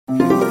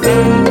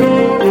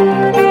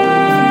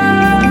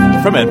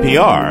From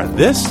NPR,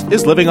 this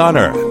is Living on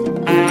Earth.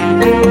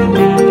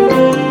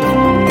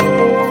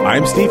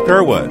 I'm Steve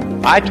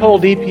Curwood. I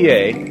told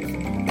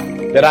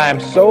EPA that I am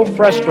so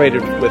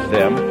frustrated with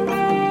them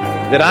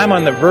that I'm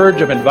on the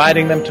verge of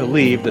inviting them to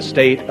leave the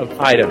state of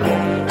Idaho.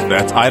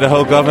 That's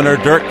Idaho Governor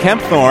Dirk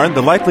Kempthorne,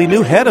 the likely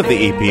new head of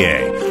the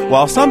EPA.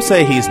 While some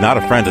say he's not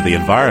a friend of the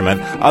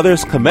environment,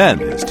 others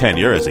commend his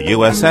tenure as a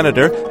U.S.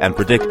 Senator and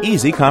predict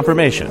easy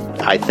confirmation.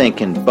 I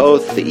think in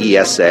both the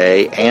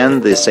ESA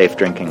and the Safe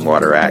Drinking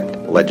Water Act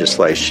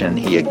legislation,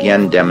 he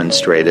again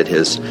demonstrated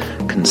his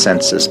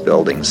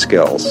consensus-building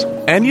skills.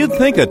 And you'd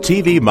think a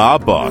TV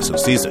mob boss who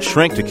sees a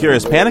shrink to cure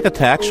his panic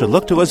attack should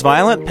look to his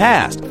violent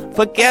past.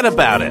 Forget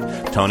about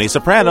it. Tony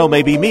Soprano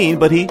may be mean,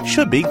 but he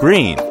should be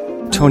green.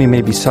 Tony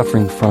may be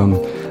suffering from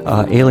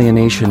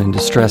alienation and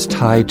distress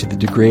tied to the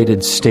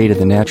degraded state of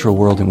the natural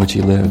world in which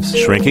he lives.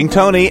 Shrinking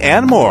Tony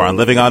and more on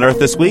Living on Earth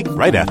this week,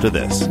 right after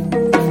this.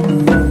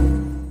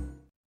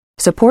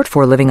 Support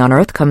for Living on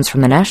Earth comes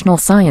from the National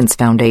Science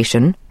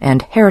Foundation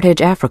and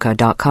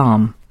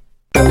HeritageAfrica.com.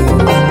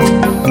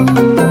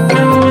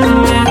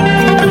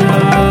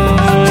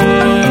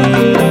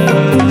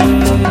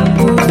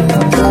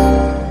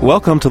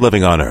 Welcome to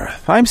Living on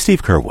Earth. I'm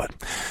Steve Curwood.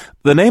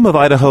 The name of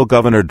Idaho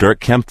Governor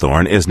Dirk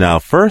Kempthorne is now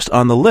first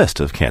on the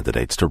list of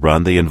candidates to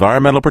run the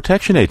Environmental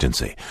Protection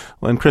Agency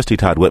when Christy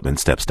Todd Whitman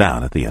steps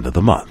down at the end of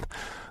the month.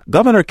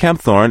 Governor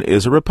Kempthorne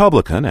is a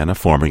Republican and a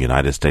former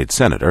United States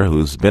Senator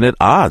who's been at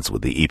odds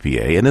with the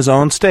EPA in his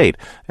own state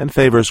and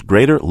favors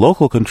greater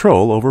local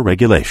control over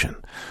regulation.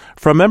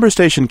 From member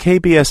station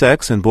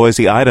KBSX in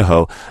Boise,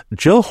 Idaho,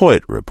 Jill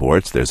Hoyt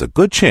reports there's a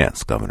good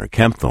chance Governor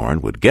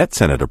Kempthorne would get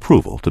Senate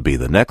approval to be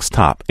the next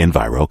top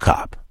Enviro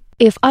cop.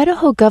 If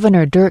Idaho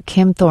Governor Dirk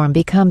Kempthorne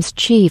becomes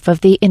chief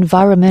of the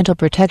Environmental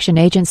Protection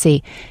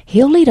Agency,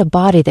 he'll lead a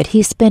body that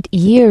he spent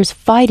years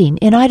fighting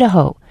in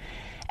Idaho.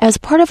 As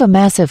part of a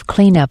massive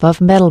cleanup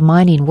of metal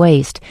mining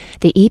waste,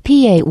 the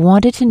EPA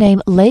wanted to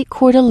name Lake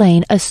Coeur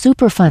d'Alene a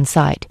Superfund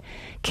site.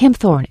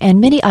 Kempthorne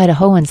and many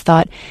Idahoans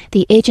thought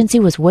the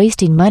agency was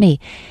wasting money,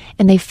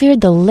 and they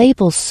feared the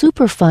label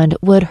Superfund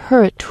would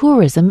hurt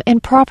tourism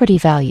and property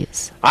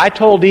values. I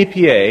told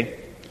EPA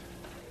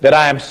that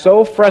I am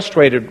so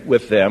frustrated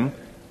with them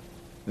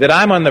that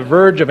I'm on the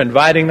verge of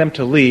inviting them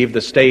to leave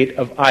the state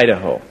of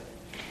Idaho.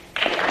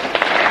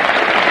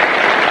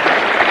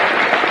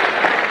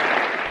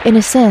 In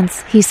a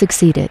sense, he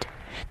succeeded.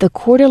 The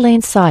Coeur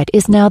d'Alene site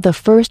is now the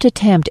first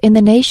attempt in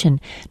the nation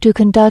to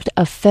conduct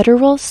a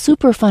federal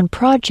Superfund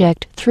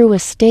project through a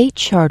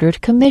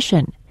state-chartered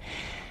commission.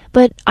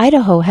 But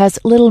Idaho has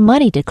little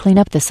money to clean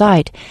up the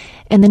site,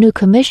 and the new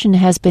commission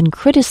has been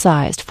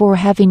criticized for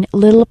having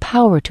little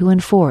power to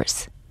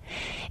enforce.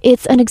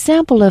 It's an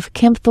example of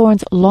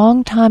Kempthorne's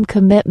long-time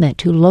commitment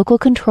to local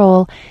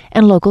control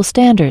and local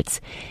standards,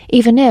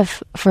 even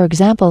if, for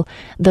example,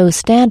 those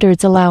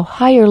standards allow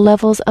higher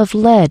levels of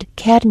lead,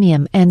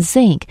 cadmium, and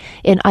zinc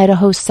in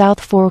Idaho's South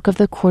Fork of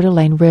the Coeur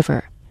d'Alene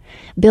River.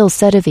 Bill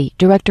Sedevy,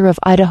 director of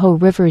Idaho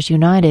Rivers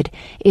United,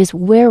 is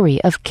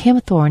wary of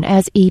Kempthorne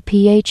as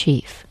EPA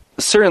chief.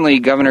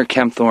 Certainly, Governor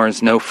Kempthorne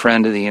is no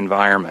friend of the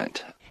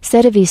environment.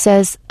 Sedevy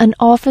says an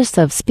Office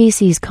of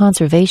Species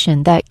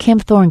Conservation that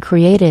Kempthorne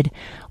created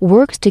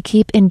works to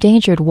keep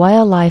endangered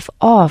wildlife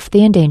off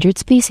the endangered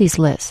species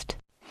list.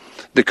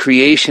 The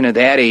creation of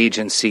that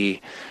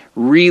agency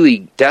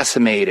really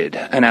decimated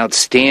an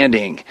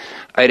outstanding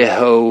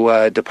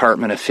Idaho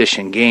Department of Fish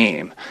and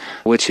Game,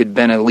 which had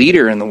been a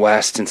leader in the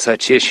West in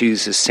such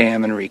issues as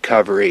salmon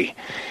recovery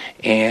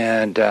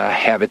and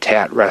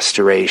habitat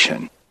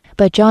restoration.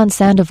 But John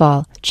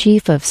Sandoval,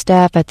 Chief of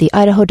Staff at the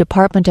Idaho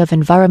Department of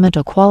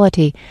Environmental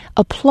Quality,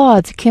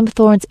 applauds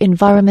Kempthorne's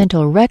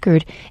environmental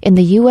record in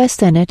the U.S.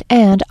 Senate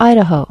and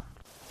Idaho.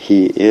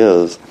 He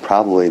is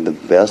probably the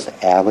best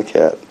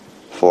advocate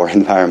for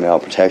environmental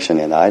protection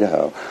in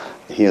Idaho.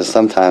 He is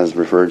sometimes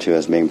referred to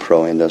as being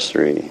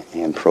pro-industry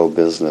and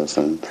pro-business,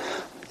 and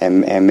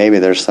maybe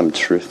there's some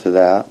truth to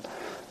that,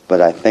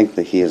 but I think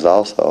that he is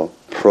also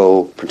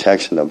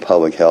pro-protection of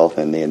public health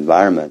and the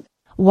environment.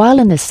 While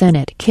in the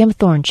Senate,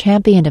 Kempthorne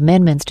championed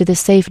amendments to the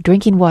Safe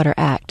Drinking Water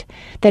Act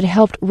that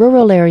helped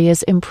rural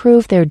areas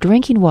improve their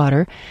drinking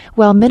water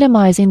while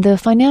minimizing the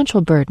financial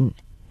burden.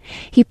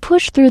 He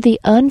pushed through the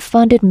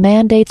Unfunded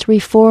Mandates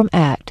Reform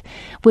Act,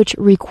 which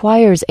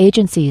requires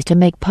agencies to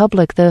make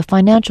public the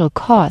financial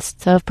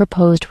costs of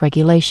proposed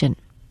regulation.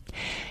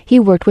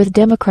 He worked with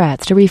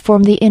Democrats to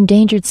reform the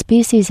Endangered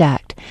Species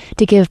Act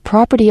to give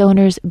property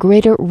owners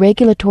greater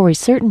regulatory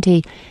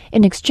certainty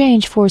in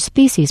exchange for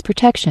species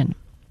protection.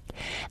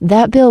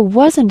 That bill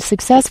wasn't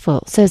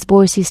successful, says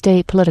Boise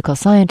State political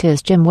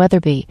scientist Jim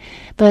Weatherby,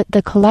 but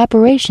the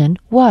collaboration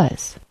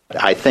was.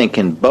 I think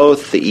in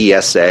both the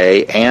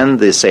ESA and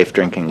the Safe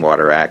Drinking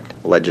Water Act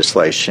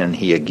legislation,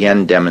 he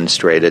again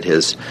demonstrated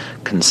his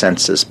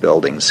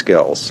consensus-building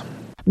skills.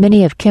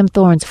 Many of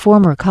Kempthorne's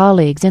former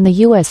colleagues in the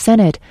U.S.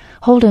 Senate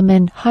hold him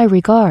in high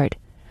regard.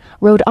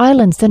 Rhode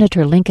Island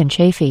Senator Lincoln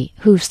Chafee,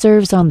 who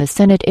serves on the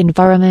Senate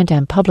Environment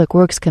and Public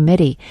Works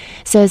Committee,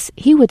 says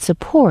he would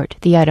support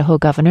the Idaho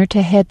governor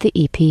to head the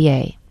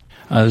EPA.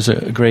 There's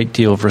a great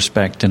deal of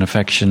respect and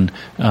affection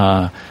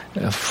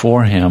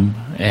for him,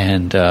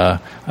 and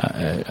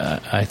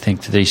I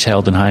think that he's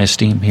held in high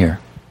esteem here.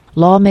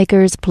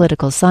 Lawmakers,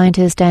 political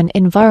scientists, and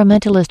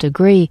environmentalists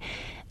agree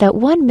that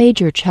one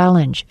major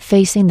challenge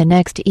facing the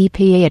next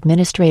EPA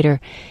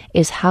administrator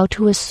is how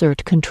to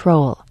assert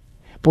control.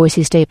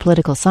 Boise State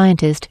political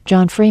scientist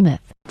John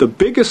Freemuth. The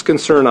biggest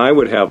concern I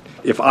would have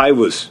if I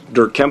was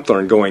Dirk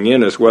Kempthorne going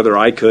in is whether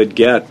I could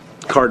get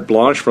carte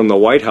blanche from the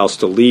White House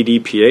to lead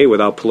EPA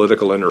without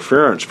political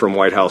interference from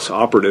White House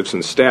operatives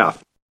and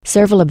staff.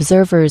 Several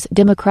observers,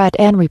 Democrat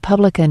and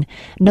Republican,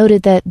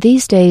 noted that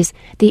these days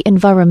the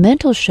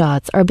environmental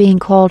shots are being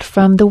called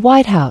from the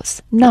White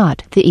House,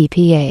 not the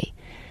EPA.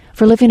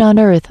 For Living on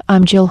Earth,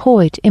 I'm Jill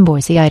Hoyt in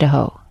Boise,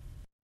 Idaho.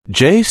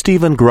 J.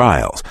 Stephen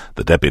Griles,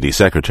 the Deputy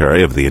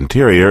Secretary of the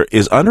Interior,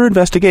 is under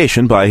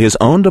investigation by his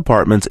own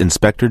department's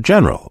Inspector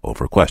General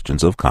over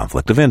questions of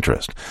conflict of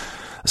interest.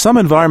 Some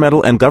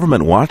environmental and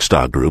government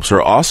watchdog groups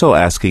are also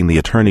asking the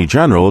Attorney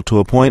General to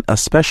appoint a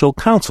special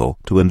counsel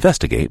to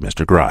investigate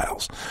Mr.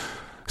 Griles.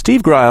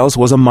 Steve Griles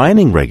was a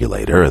mining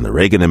regulator in the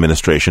Reagan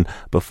administration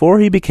before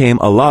he became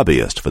a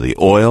lobbyist for the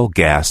oil,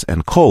 gas,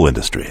 and coal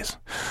industries.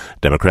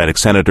 Democratic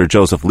Senator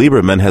Joseph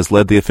Lieberman has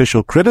led the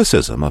official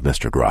criticism of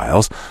Mr.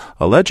 Griles,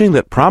 alleging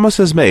that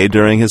promises made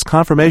during his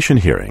confirmation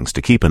hearings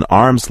to keep an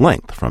arm's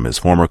length from his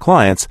former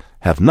clients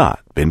have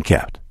not been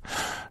kept.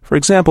 For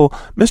example,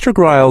 Mr.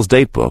 Griles'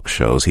 datebook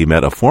shows he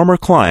met a former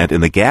client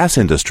in the gas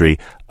industry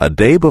a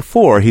day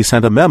before he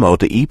sent a memo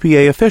to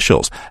EPA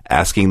officials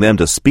asking them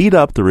to speed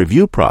up the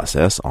review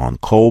process on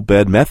coal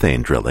bed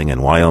methane drilling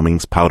in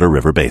Wyoming's Powder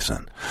River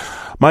Basin.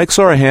 Mike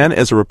Sorahan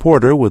is a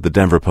reporter with the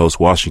Denver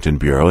Post-Washington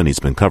Bureau, and he's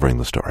been covering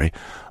the story.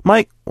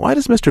 Mike, why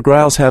does Mr.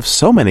 Griles have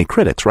so many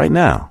critics right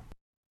now?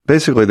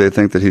 Basically, they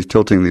think that he's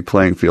tilting the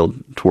playing field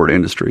toward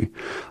industry,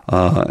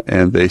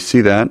 and they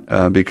see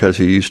that because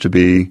he used to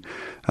be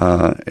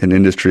an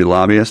industry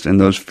lobbyist,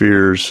 and those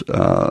fears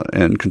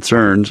and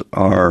concerns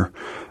are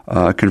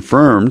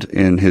confirmed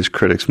in his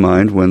critics'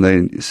 mind when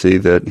they see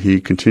that he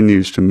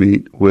continues to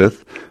meet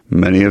with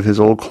many of his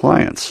old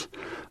clients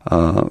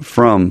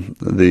from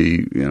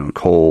the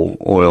coal,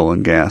 oil,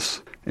 and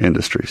gas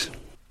industries.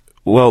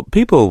 Well,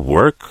 people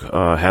work,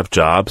 have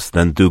jobs,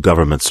 then do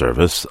government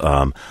service.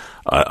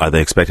 Are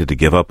they expected to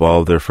give up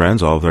all of their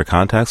friends, all of their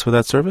contacts for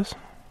that service?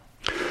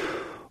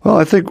 Well,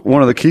 I think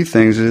one of the key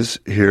things is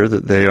here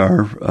that they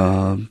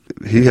are,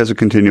 he has a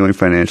continuing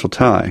financial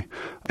tie.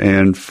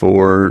 And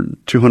for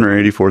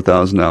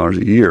 $284,000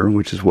 a year,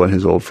 which is what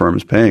his old firm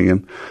is paying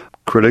him,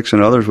 critics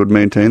and others would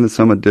maintain that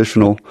some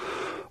additional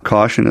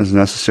caution is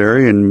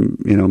necessary, and,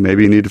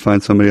 maybe you need to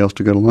find somebody else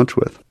to go to lunch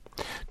with.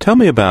 Tell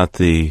me about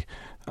the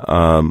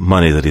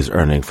money that he's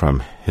earning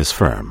from his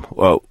firm.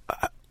 Well,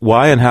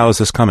 why and how is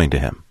this coming to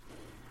him?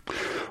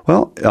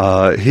 Well,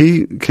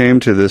 he came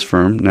to this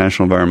firm,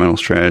 National Environmental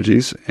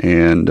Strategies,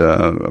 and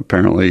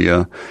apparently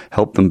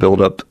helped them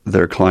build up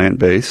their client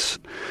base.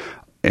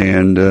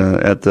 And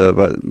by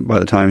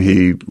the time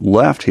he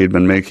left, he had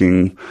been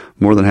making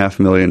more than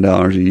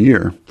 $500,000 a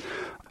year.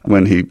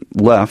 When he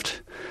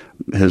left,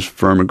 his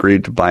firm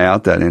agreed to buy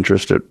out that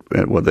interest at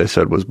what they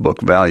said was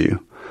book value.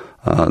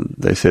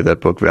 They say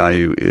that book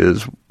value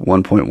is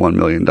 $1.1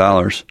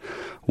 million.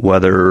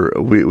 Whether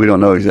we don't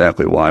know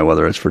exactly why,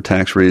 whether it's for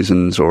tax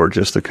reasons or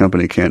just the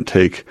company can't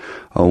take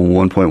a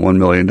 $1.1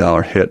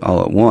 million hit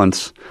all at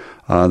once.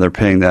 They're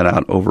paying that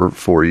out over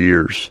 4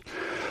 years.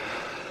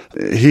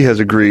 He has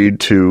agreed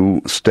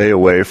to stay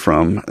away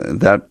from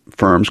that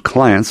firm's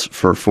clients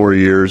for 4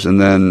 years,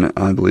 and then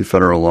I believe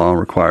federal law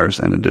requires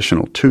an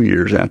additional 2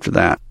 years after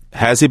that.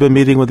 Has he been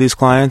meeting with these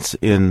clients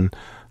in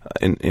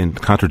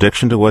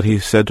contradiction to what he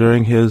said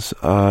during his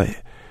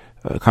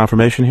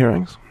confirmation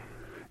hearings?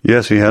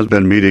 Yes, he has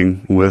been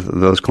meeting with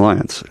those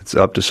clients. It's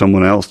up to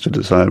someone else to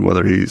decide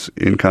whether he's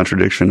in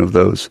contradiction of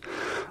those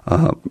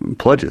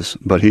pledges.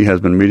 But he has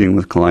been meeting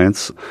with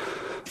clients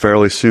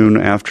fairly soon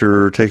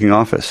after taking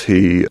office.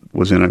 He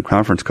was in a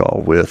conference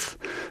call with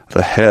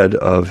the head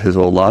of his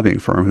old lobbying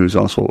firm, who's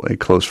also a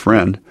close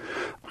friend,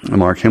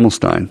 Mark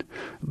Himmelstein.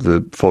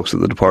 The folks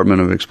at the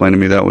department have explained to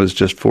me that was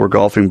just 4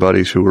 golfing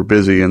buddies who were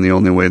busy, and the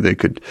only way they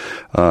could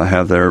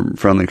have their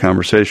friendly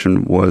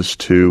conversation was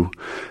to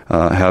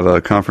have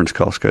a conference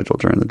call scheduled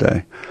during the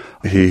day.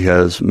 He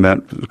has met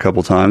a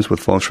couple times with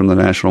folks from the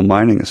National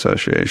Mining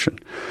Association.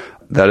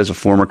 That is a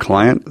former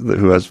client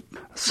who has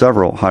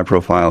several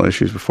high-profile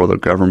issues before the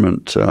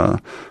government,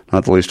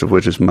 not the least of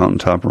which is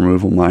mountaintop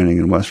removal mining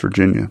in West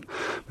Virginia.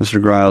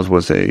 Mr. Griles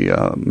was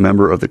a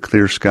member of the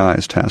Clear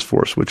Skies Task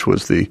Force, which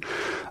was the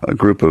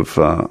group of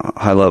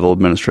high-level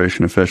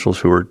administration officials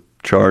who were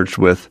charged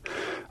with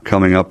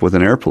coming up with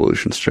an air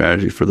pollution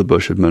strategy for the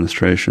Bush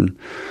administration.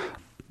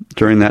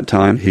 During that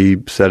time, he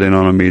sat in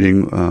on a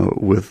meeting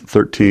with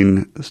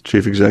 13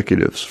 chief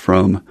executives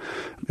from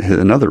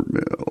another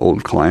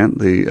old client,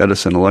 the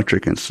Edison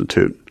Electric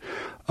Institute.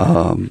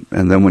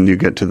 And then when you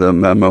get to the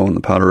memo in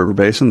the Powder River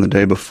Basin, the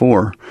day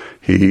before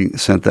he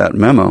sent that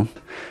memo,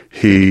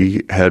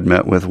 he had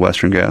met with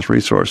Western Gas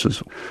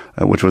Resources,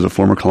 which was a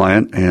former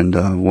client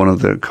and one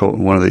of the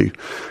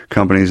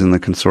companies in the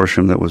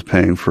consortium that was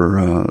paying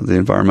for the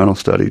environmental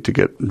study to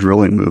get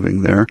drilling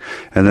moving there.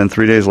 And then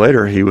 3 days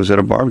later, he was at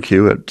a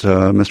barbecue at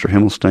Mr.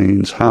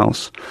 Himmelstein's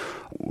house.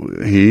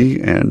 He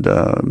and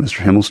Mr.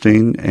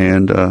 Himmelstein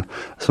and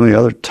some of the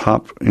other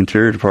top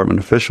Interior Department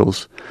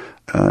officials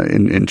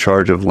in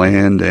charge of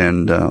land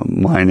and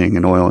mining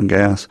and oil and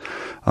gas,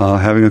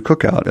 having a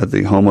cookout at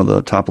the home of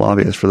the top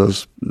lobbyist for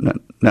those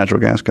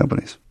natural gas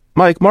companies.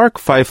 Mike, Mark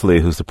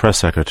Feifley, who's the press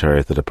secretary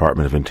at the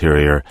Department of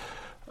Interior,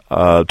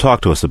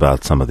 talked to us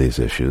about some of these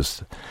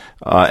issues.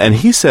 And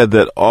he said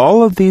that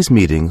all of these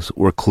meetings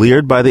were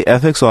cleared by the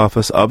ethics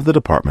office of the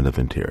Department of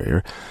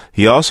Interior.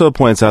 He also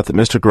points out that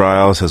Mr.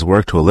 Griles has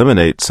worked to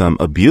eliminate some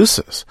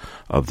abuses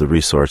of the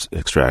resource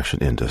extraction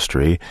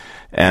industry,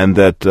 and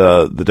that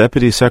the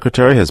deputy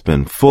secretary has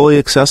been fully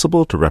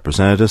accessible to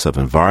representatives of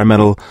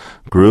environmental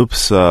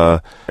groups,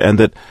 and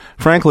that,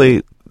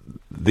 frankly,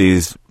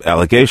 these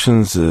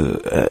allegations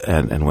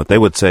and what they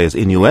would say is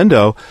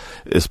innuendo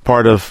is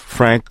part of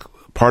frank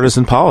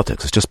partisan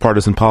politics. It's just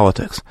partisan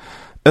politics.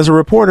 As a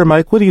reporter,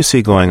 Mike, what do you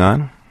see going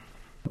on?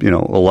 A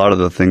lot of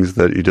the things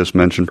that you just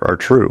mentioned are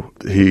true.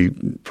 He,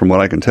 from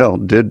what I can tell,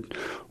 did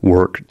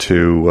work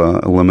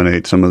to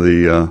eliminate some of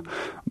the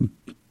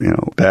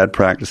bad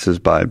practices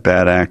by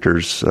bad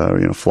actors,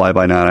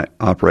 fly-by-night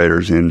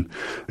operators in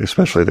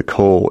especially the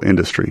coal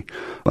industry.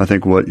 I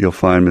think what you'll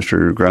find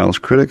Mr. Griles'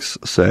 critics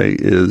say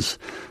is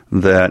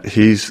that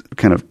he's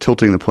kind of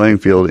tilting the playing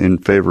field in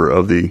favor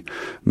of the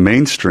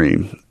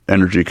mainstream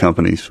energy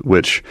companies,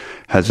 which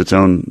has its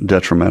own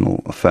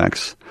detrimental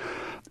effects.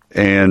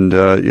 And,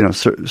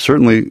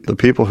 certainly the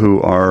people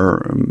who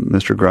are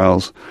Mr.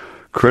 Griles'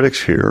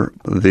 critics here,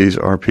 these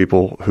are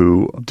people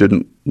who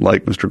didn't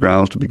like Mr.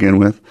 Griles to begin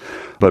with,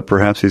 but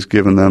perhaps he's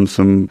given them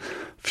some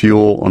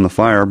fuel on the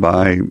fire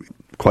by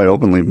quite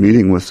openly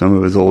meeting with some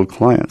of his old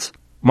clients.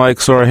 Mike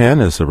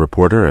Sorohan is a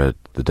reporter at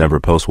the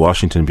Denver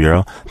Post-Washington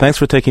Bureau. Thanks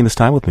for taking this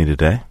time with me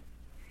today.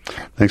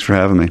 Thanks for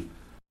having me.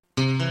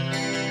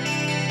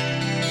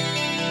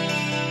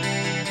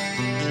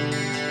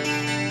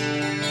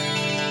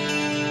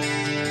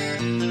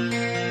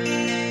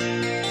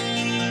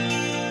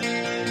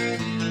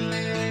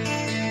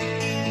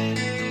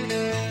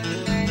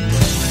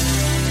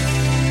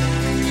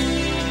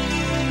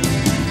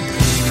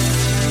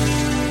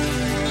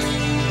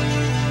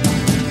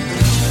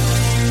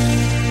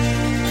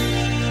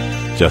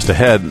 Just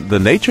ahead, the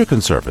Nature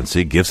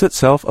Conservancy gives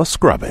itself a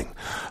scrubbing.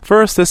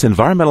 First, this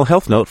environmental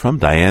health note from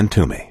Diane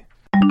Toomey.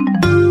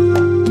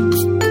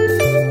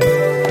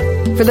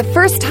 For the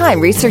first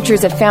time,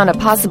 researchers have found a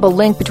possible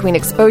link between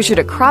exposure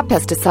to crop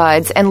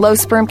pesticides and low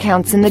sperm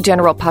counts in the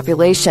general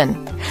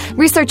population.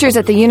 Researchers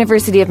at the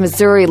University of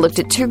Missouri looked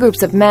at two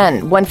groups of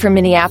men, one from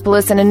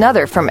Minneapolis and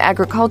another from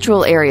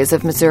agricultural areas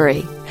of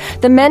Missouri.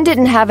 The men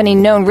didn't have any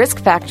known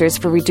risk factors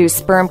for reduced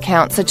sperm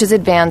count, such as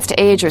advanced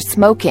age or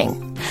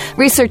smoking.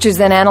 Researchers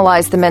then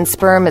analyzed the men's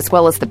sperm as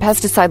well as the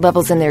pesticide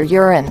levels in their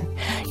urine.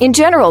 In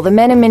general, the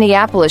men in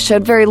Minneapolis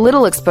showed very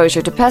little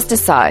exposure to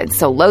pesticides,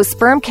 so low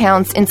sperm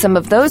counts in some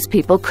of those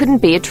people couldn't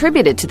be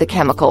attributed to the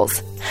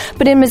chemicals.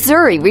 But in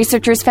Missouri,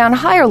 researchers found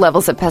higher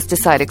levels of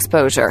pesticide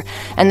exposure,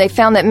 and they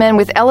found that men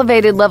with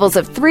elevated levels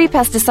of 3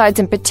 pesticides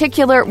in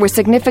particular were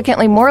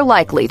significantly more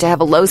likely to have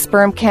a low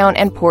sperm count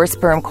and poor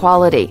sperm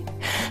quality.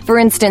 For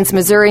instance,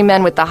 Missouri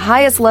men with the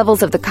highest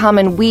levels of the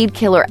common weed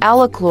killer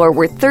Alachlor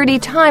were 30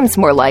 times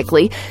more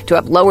likely to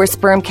have lower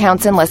sperm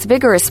counts and less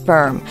vigorous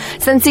sperm.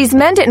 Since these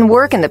men didn't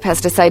work in the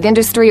pesticide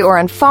industry or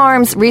on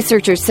farms,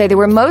 researchers say they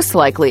were most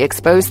likely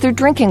exposed through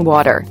drinking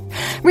water.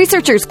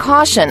 Researchers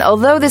caution,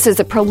 although this is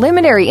a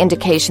preliminary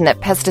indication that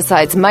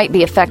pesticides might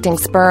be affecting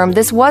sperm,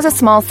 this was a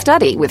small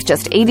study with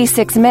just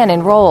 86 men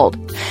enrolled.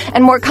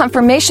 And more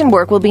confirmation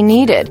work will be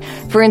needed.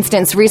 For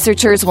instance,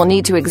 researchers will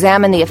need to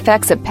examine the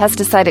effects of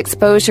pesticide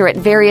exposure at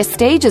various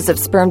stages of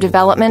sperm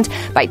development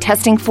by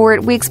testing for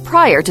it weeks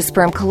prior to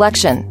sperm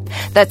collection.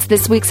 That's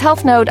this week's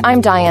Health Note.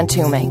 I'm Diane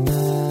Toomey.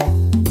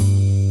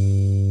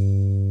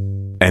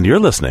 And you're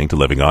listening to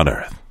Living on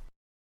Earth.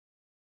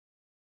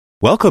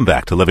 Welcome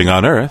back to Living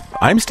on Earth.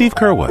 I'm Steve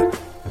Curwood.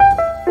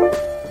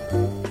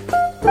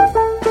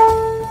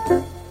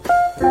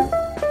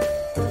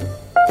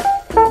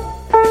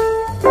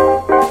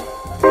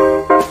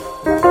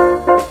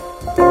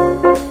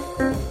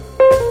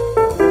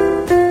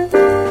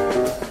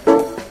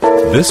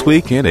 This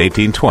week in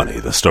 1820,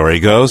 the story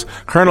goes,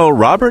 Colonel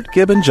Robert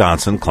Gibbon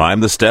Johnson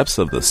climbed the steps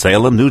of the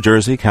Salem, New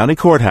Jersey County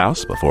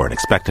Courthouse before an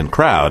expectant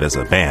crowd as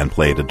a band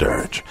played a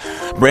dirge.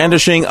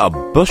 Brandishing a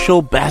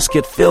bushel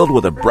basket filled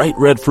with a bright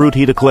red fruit,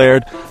 he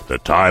declared, "The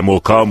time will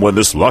come when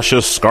this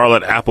luscious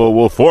scarlet apple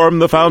will form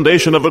the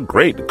foundation of a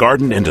great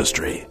garden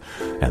industry."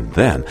 And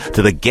then,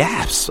 to the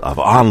gasps of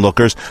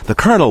onlookers, the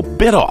colonel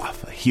bit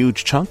off a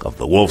huge chunk of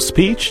the wolf's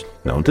peach,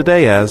 known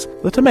today as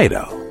the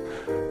tomato.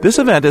 This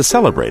event is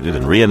celebrated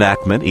in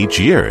reenactment each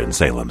year in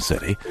Salem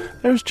City.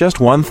 There's just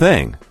one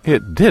thing.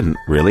 It didn't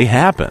really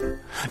happen.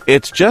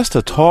 It's just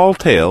a tall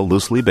tale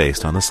loosely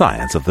based on the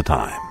science of the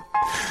time.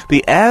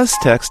 The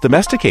Aztecs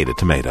domesticated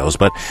tomatoes,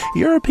 but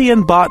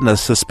European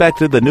botanists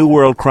suspected the New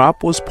World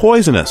crop was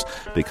poisonous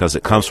because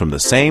it comes from the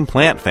same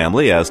plant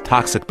family as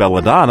toxic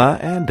belladonna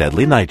and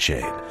deadly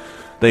nightshade.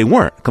 They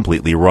weren't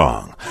completely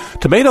wrong.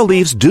 Tomato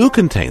leaves do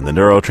contain the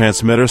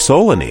neurotransmitter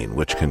solanine,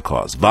 which can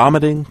cause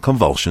vomiting,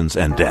 convulsions,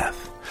 and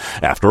death.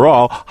 After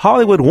all,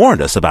 Hollywood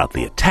warned us about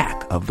the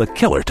attack of the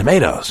killer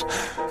tomatoes.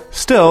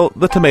 Still,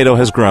 the tomato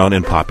has grown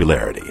in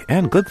popularity,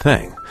 and good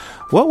thing.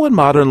 What would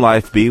modern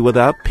life be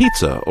without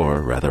pizza,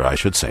 or rather I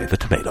should say the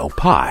tomato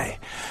pie?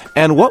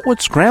 And what would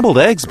scrambled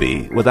eggs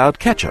be without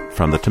ketchup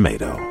from the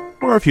tomato,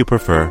 or if you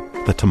prefer,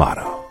 the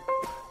tomato?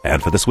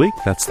 And for this week,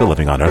 that's the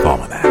Living on Earth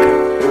Almanac.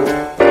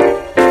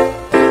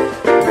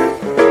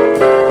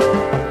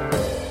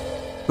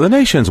 The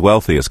nation's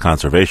wealthiest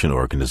conservation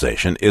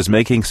organization is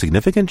making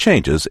significant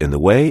changes in the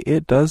way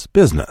it does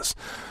business.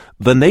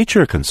 The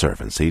Nature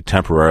Conservancy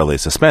temporarily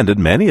suspended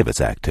many of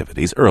its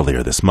activities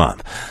earlier this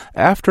month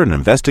after an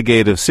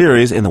investigative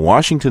series in the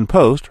Washington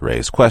Post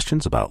raised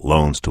questions about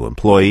loans to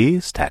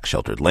employees,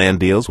 tax-sheltered land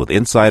deals with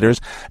insiders,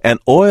 and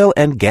oil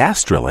and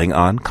gas drilling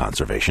on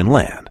conservation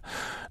land.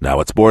 Now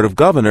its Board of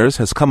Governors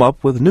has come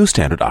up with new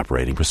standard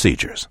operating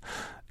procedures.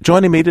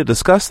 Joining me to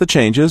discuss the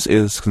changes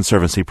is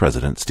Conservancy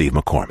President Steve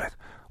McCormick.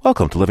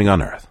 Welcome to Living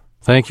on Earth.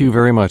 Thank you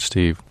very much,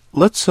 Steve.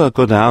 Let's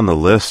go down the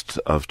list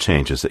of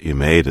changes that you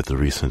made at the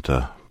recent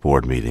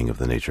board meeting of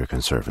the Nature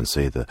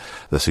Conservancy, the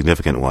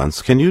significant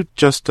ones. Can you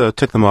just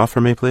tick them off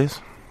for me, please?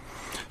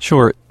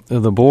 Sure.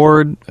 The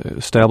board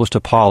established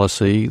a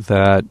policy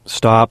that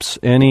stops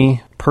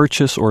any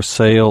purchase or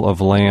sale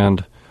of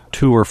land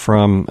to or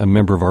from a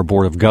member of our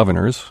Board of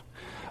Governors,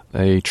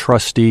 a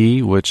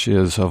trustee, which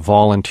is a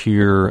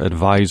volunteer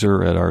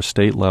advisor at our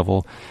state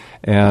level,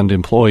 and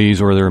employees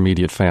or their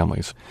immediate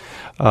families.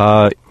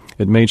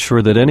 It made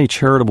sure that any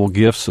charitable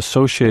gifts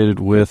associated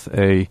with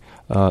a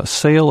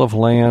sale of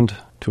land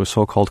to a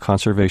so-called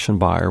conservation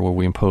buyer, where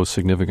we impose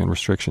significant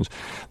restrictions,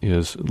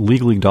 is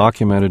legally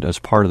documented as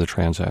part of the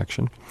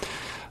transaction.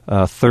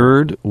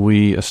 Third,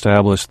 we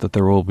established that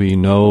there will be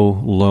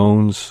no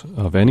loans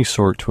of any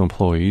sort to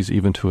employees,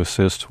 even to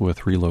assist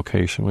with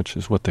relocation, which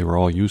is what they were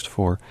all used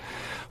for.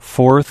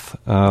 Fourth,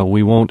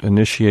 we won't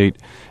initiate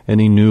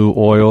any new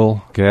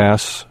oil,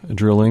 gas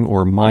drilling,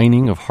 or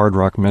mining of hard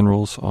rock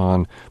minerals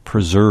on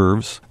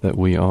preserves that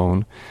we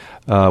own.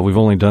 We've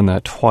only done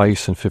that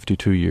twice in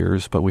 52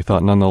 years, but we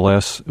thought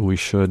nonetheless we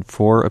should,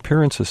 for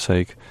appearance's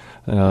sake,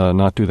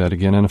 not do that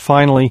again. And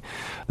finally,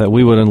 that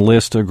we would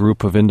enlist a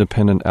group of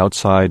independent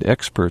outside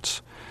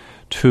experts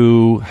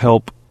to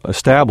help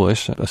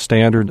establish a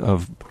standard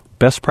of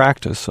best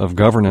practice of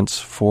governance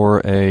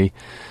for a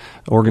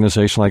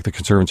organization like the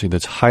Conservancy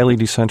that's highly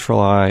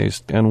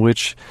decentralized and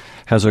which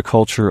has a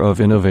culture of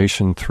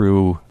innovation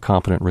through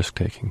competent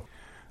risk-taking.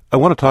 I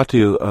want to talk to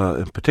you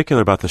in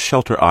particular about the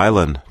Shelter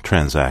Island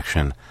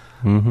transaction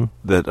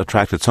that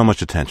attracted so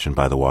much attention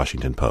by the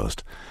Washington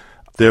Post.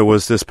 There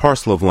was this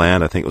parcel of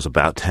land, I think it was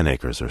about 10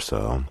 acres or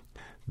so,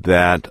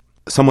 that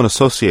someone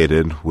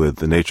associated with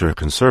the Nature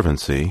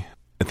Conservancy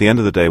at the end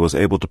of the day was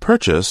able to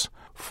purchase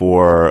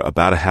for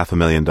about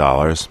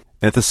 $500,000,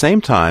 and at the same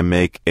time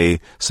make a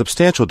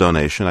substantial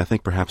donation, I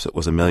think perhaps it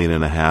was $1.5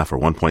 million or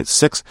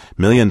 $1.6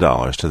 million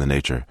to the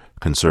Nature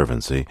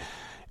Conservancy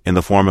in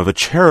the form of a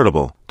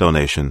charitable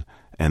donation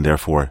and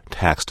therefore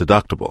tax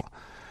deductible.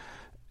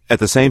 At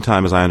the same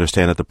time, as I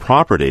understand it, the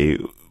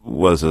property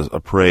was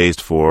appraised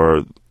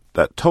for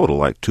that total,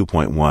 like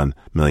 $2.1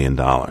 million.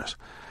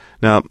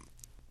 Now,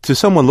 to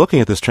someone looking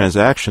at this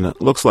transaction,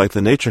 it looks like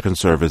the Nature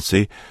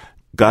Conservancy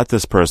got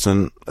this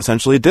person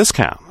essentially a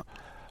discount.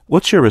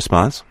 What's your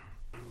response?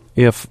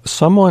 If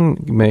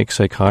someone makes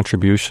a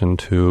contribution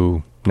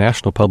to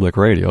National Public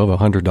Radio of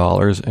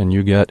 $100 and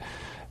you get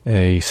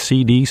a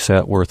CD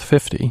set worth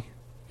 $50,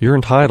 you're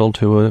entitled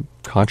to a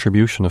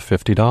contribution of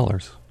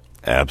 $50.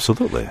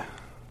 Absolutely.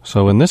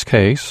 So in this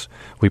case,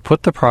 we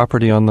put the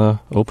property on the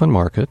open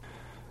market.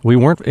 We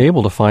weren't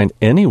able to find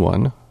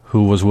anyone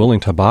who was willing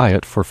to buy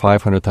it for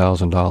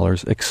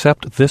 $500,000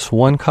 except this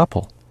one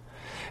couple.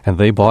 And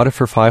they bought it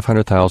for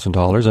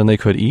 $500,000, and they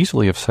could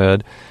easily have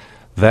said,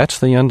 that's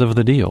the end of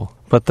the deal.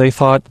 But they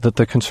thought that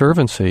the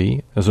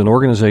Conservancy is an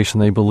organization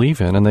they believe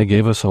in, and they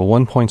gave us a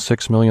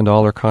 $1.6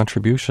 million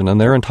contribution,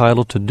 and they're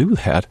entitled to do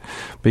that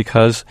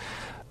because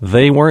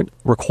they weren't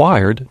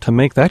required to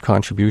make that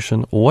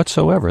contribution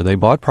whatsoever. They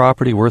bought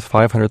property worth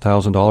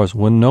 $500,000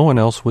 when no one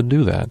else would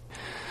do that.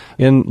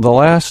 In the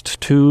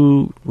last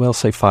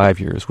 5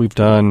 years, we've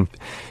done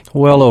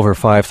well over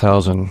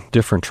 5,000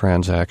 different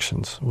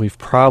transactions. We've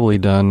probably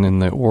done in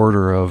the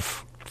order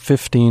of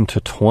 15 to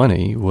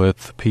 20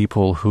 with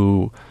people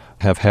who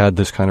have had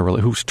this kind of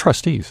who's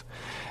trustees.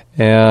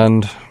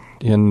 And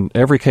in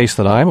every case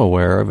that I'm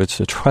aware of, it's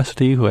a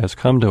trustee who has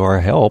come to our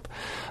help,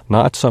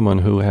 not someone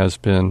who has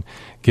been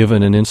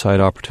given an inside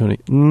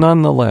opportunity.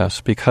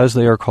 Nonetheless, because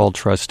they are called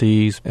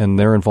trustees and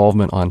their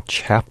involvement on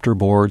chapter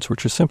boards,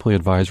 which are simply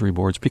advisory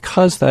boards,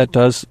 because that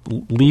does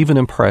leave an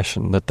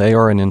impression that they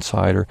are an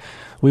insider,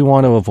 we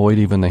want to avoid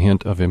even the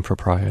hint of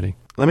impropriety.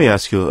 Let me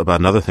ask you about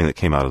another thing that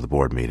came out of the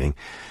board meeting,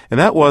 and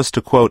that was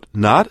to, quote,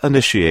 not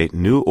initiate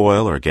new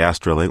oil or gas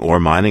drilling or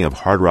mining of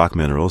hard rock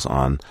minerals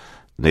on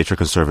Nature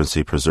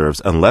Conservancy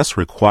preserves unless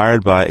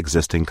required by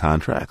existing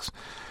contracts.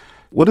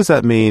 What does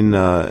that mean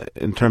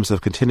in terms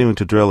of continuing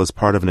to drill as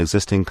part of an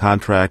existing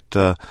contract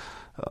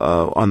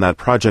on that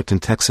project in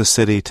Texas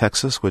City,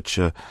 Texas, which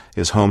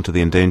is home to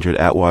the endangered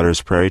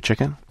Atwater's prairie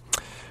chicken?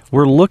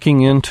 We're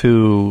looking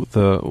into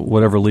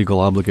whatever legal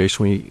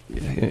obligation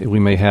we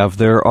may have.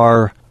 There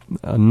are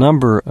a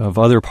number of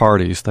other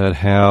parties that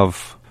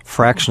have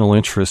fractional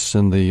interests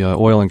in the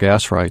oil and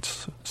gas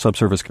rights,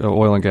 subsurface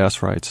oil and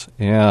gas rights.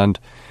 And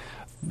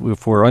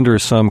if we're under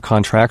some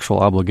contractual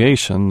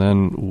obligation,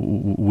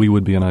 then we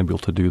would be unable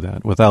to do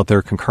that without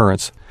their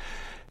concurrence.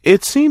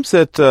 It seems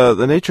that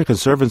the Nature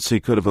Conservancy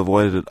could have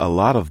avoided a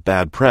lot of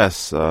bad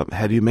press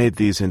had you made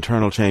these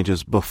internal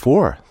changes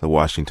before the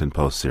Washington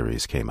Post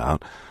series came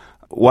out.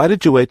 Why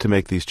did you wait to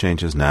make these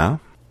changes now?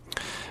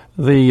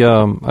 I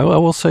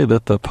will say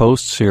that the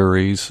Post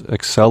series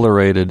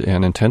accelerated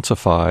and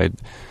intensified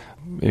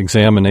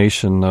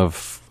examination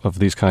of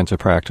these kinds of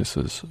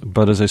practices.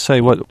 But as I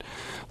say, what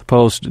the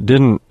Post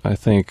didn't, I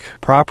think,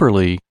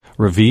 properly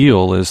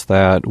reveal is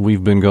that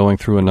we've been going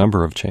through a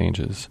number of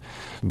changes.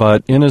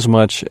 But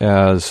inasmuch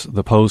as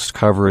the Post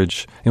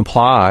coverage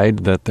implied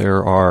that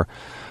there are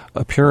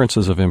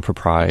appearances of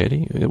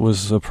impropriety, it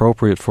was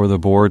appropriate for the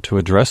board to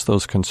address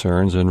those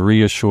concerns and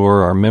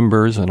reassure our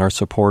members and our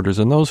supporters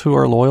and those who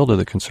are loyal to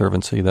the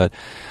Conservancy that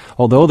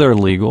although they're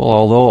legal,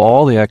 although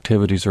all the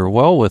activities are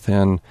well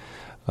within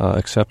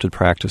accepted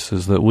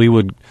practices, that we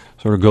would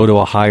sort of go to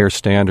a higher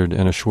standard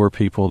and assure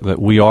people that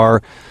we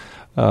are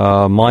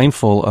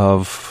mindful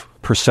of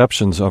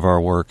perceptions of our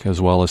work as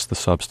well as the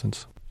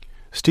substance.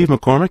 Steve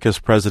McCormick is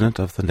president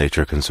of the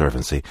Nature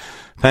Conservancy.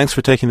 Thanks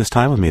for taking this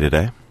time with me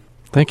today.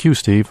 Thank you,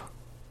 Steve.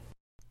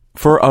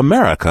 For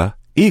America,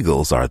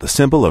 eagles are the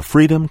symbol of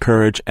freedom,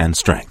 courage, and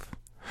strength.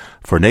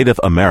 For Native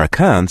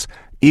Americans,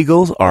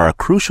 eagles are a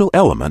crucial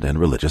element in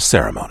religious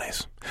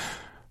ceremonies.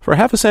 For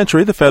half a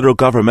century, the federal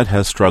government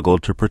has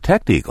struggled to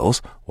protect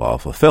eagles while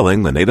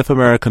fulfilling the Native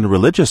American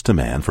religious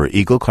demand for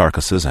eagle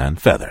carcasses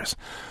and feathers.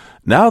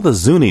 Now the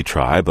Zuni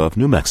tribe of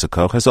New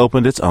Mexico has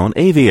opened its own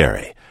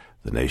aviary,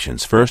 the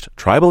nation's first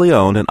tribally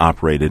owned and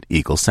operated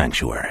eagle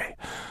sanctuary.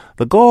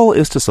 The goal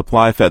is to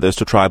supply feathers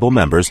to tribal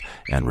members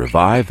and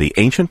revive the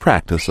ancient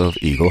practice of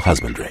eagle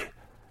husbandry.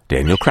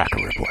 Daniel Cracker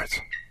reports.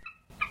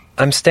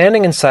 I'm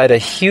standing inside a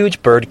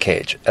huge bird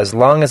cage, as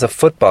long as a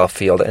football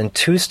field and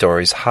 2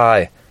 stories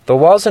high. The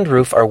walls and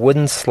roof are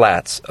wooden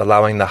slats,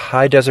 allowing the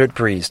high desert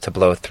breeze to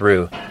blow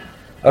through.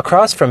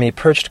 Across from me,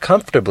 perched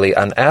comfortably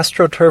on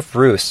AstroTurf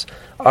roosts,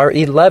 are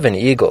 11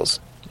 eagles.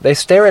 They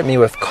stare at me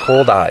with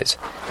cold eyes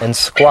and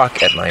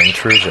squawk at my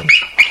intrusion.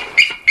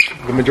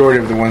 The majority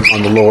of the ones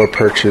on the lower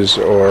perches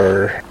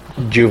are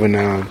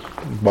juvenile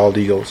bald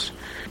eagles.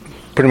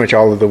 Pretty much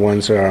all of the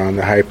ones that are on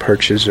the high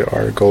perches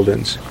are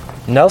Goldens.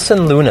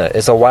 Nelson Luna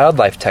is a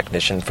wildlife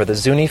technician for the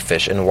Zuni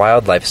Fish and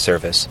Wildlife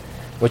Service,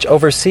 which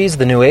oversees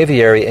the new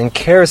aviary and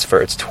cares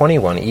for its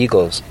 21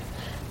 eagles.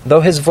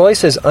 Though his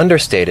voice is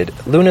understated,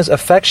 Luna's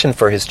affection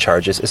for his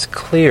charges is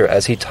clear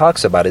as he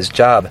talks about his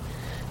job.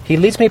 He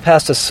leads me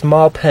past a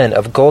small pen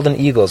of golden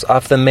eagles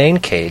off the main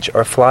cage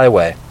or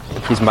flyway.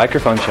 He's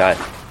microphone shy.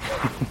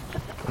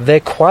 They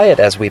quiet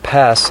as we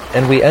pass,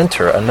 and we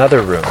enter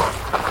another room.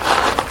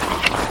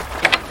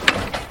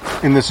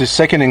 In this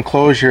second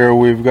enclosure,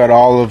 we've got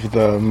all of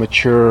the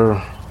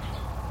mature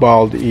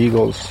bald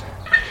eagles.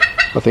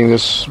 I think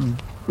this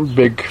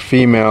big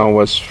female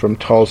was from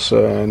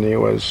Tulsa, and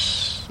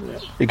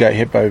it got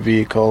hit by a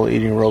vehicle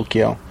eating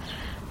roadkill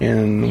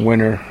in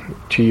winter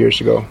 2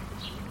 years ago.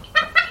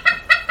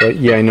 But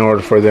yeah, in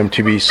order for them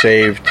to be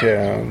saved,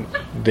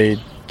 they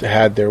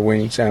had their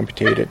wings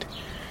amputated.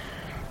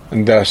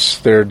 And thus,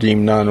 they're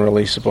deemed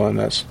non-releasable, and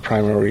that's the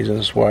primary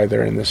reasons why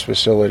they're in this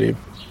facility.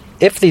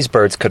 If these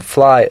birds could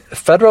fly,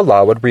 federal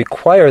law would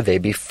require they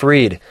be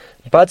freed.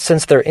 But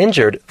since they're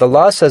injured, the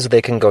law says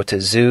they can go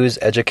to zoos,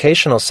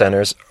 educational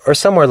centers, or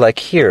somewhere like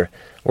here,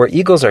 where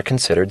eagles are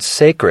considered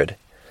sacred.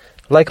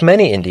 Like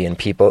many Indian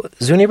people,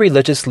 Zuni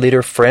religious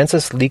leader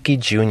Francis Leakey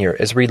Jr.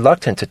 is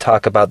reluctant to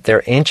talk about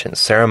their ancient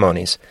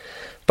ceremonies.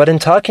 But in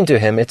talking to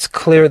him, it's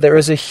clear there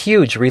is a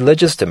huge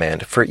religious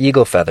demand for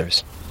eagle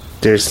feathers.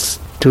 There's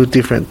 2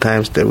 different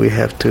times that we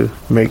have to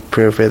make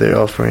prayer feather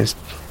offerings.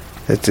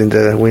 It's in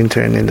the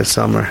winter and in the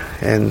summer,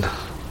 and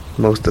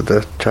most of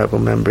the tribal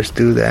members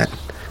do that.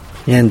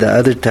 And the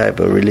other type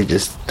of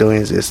religious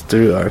doings is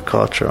through our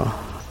cultural,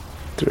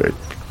 through our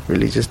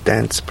religious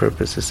dance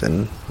purposes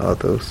and all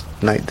those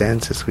night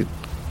dances. We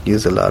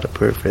use a lot of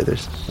prayer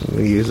feathers.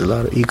 We use a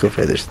lot of eagle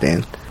feathers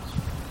then.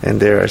 And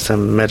there are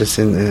some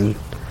medicine and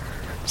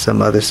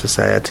some other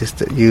societies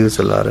that use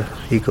a lot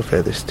of eagle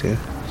feathers too.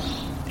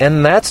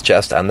 And that's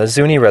just on the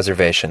Zuni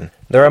Reservation.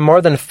 There are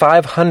more than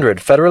 500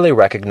 federally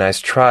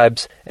recognized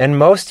tribes, and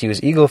most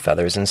use eagle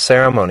feathers in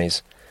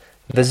ceremonies.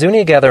 The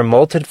Zuni gather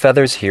molted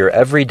feathers here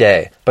every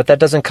day, but that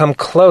doesn't come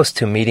close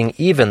to meeting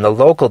even the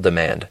local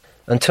demand.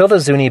 Until the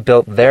Zuni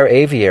built their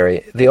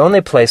aviary, the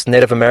only place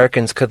Native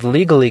Americans could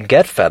legally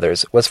get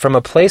feathers was from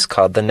a place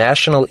called the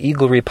National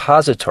Eagle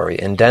Repository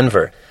in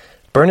Denver.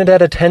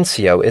 Bernadette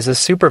Atencio is a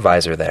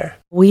supervisor there.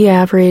 We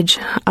average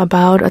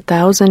about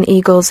 1,000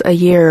 eagles a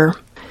year.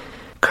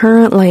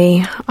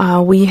 Currently,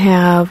 we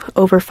have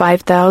over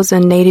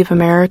 5,000 Native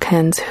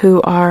Americans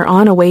who are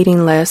on a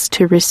waiting list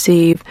to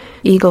receive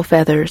eagle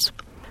feathers.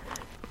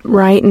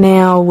 Right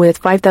now, with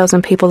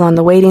 5,000 people on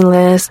the waiting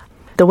list,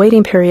 the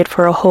waiting period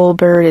for a whole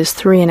bird is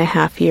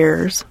 3.5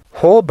 years.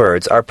 Whole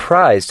birds are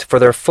prized for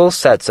their full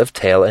sets of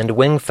tail and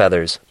wing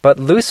feathers, but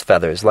loose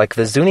feathers, like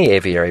the Zuni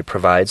aviary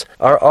provides,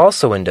 are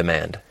also in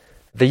demand.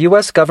 The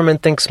U.S.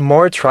 government thinks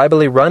more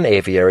tribally run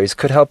aviaries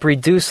could help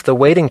reduce the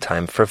waiting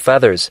time for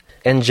feathers,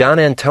 and John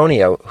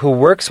Antonio, who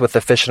works with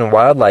the Fish and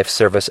Wildlife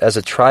Service as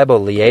a tribal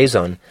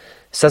liaison,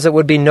 says it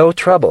would be no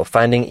trouble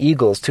finding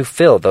eagles to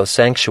fill those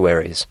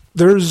sanctuaries.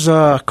 There's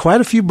quite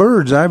a few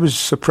birds. I was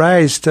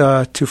surprised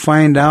to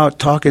find out,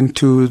 talking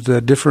to the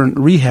different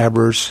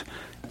rehabbers,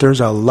 there's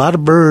a lot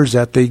of birds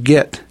that they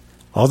get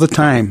all the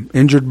time,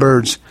 injured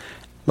birds.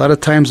 A lot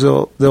of times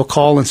they'll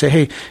call and say,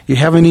 hey, you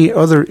have any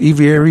other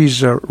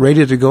aviaries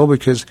ready to go,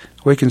 because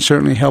we can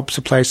certainly help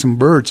supply some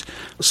birds.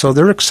 So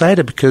they're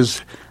excited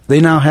because they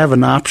now have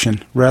an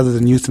option rather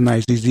than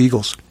euthanize these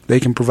eagles.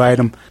 They can provide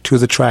them to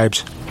the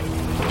tribes.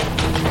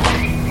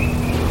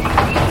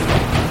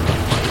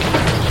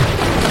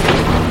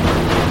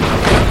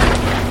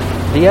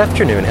 The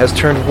afternoon has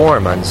turned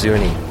warm on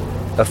Zuni.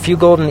 A few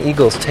golden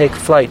eagles take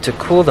flight to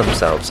cool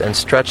themselves and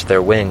stretch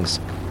their wings.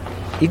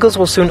 Eagles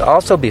will soon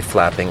also be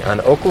flapping on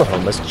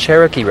Oklahoma's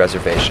Cherokee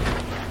Reservation,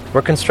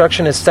 where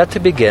construction is set to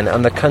begin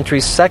on the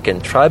country's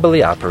second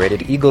tribally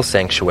operated eagle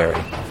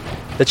sanctuary.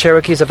 The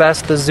Cherokees have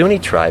asked the Zuni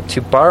tribe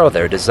to borrow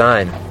their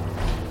design.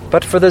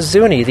 But for the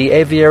Zuni, the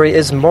aviary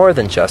is more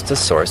than just a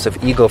source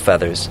of eagle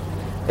feathers.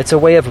 It's a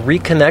way of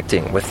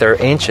reconnecting with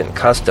their ancient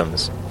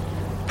customs.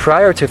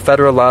 Prior to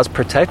federal laws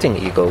protecting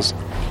eagles,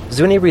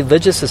 Zuni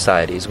religious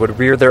societies would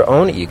rear their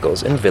own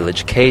eagles in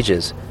village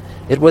cages.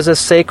 It was a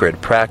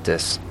sacred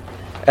practice.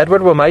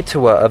 Edward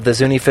Wamaitua of the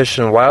Zuni Fish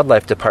and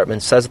Wildlife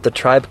Department says that the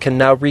tribe can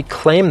now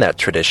reclaim that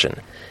tradition,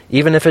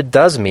 even if it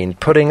does mean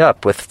putting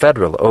up with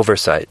federal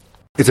oversight.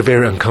 It's a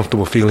very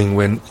uncomfortable feeling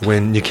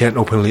when you can't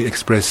openly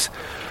express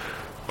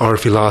our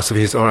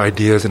philosophies, our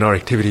ideas, and our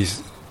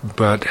activities.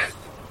 But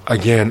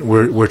again,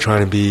 we're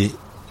trying to be,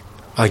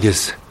 I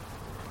guess,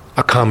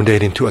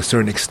 accommodating to a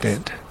certain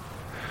extent.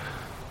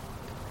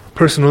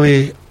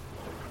 Personally,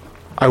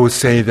 I would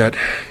say that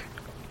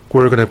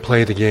we're going to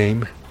play the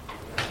game,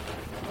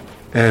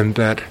 and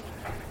that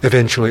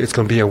eventually it's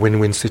going to be a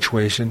win-win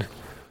situation.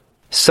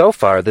 So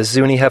far, the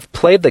Zuni have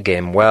played the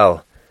game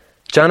well.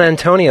 John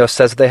Antonio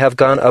says they have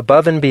gone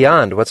above and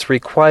beyond what's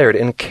required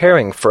in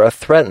caring for a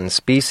threatened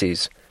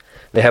species.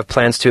 They have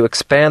plans to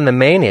expand the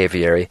main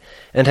aviary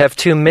and have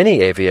 2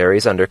 mini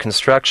aviaries under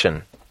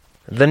construction.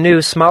 The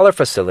new, smaller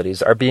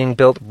facilities are being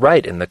built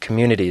right in the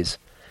communities.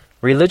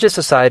 Religious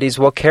societies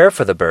will care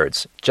for the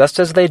birds, just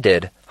as they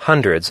did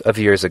hundreds of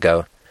years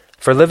ago.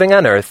 For Living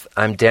on Earth,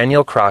 I'm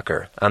Daniel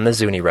Crocker on the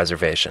Zuni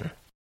Reservation.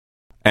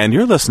 And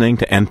you're listening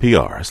to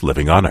NPR's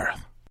Living on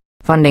Earth.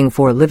 Funding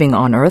for Living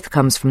on Earth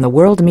comes from the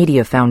World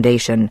Media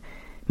Foundation.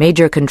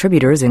 Major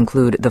contributors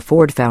include the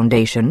Ford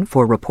Foundation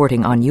for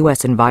reporting on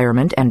U.S.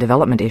 environment and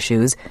development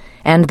issues,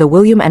 and the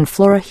William and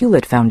Flora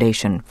Hewlett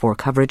Foundation for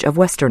coverage of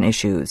Western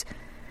issues.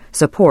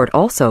 Support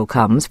also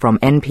comes from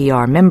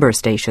NPR member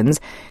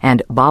stations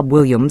and Bob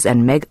Williams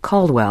and Meg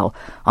Caldwell,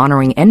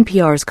 honoring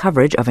NPR's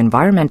coverage of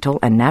environmental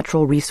and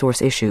natural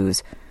resource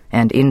issues,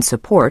 and in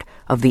support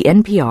of the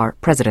NPR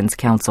President's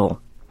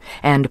Council.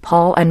 And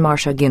Paul and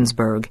Marcia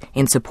Ginsberg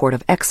in support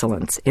of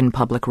excellence in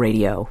public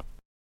radio.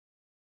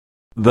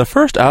 The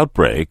first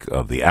outbreak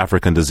of the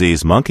African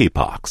disease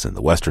monkeypox in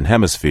the Western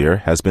Hemisphere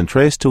has been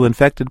traced to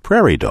infected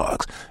prairie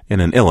dogs in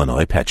an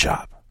Illinois pet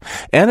shop.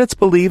 And it's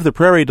believed the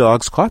prairie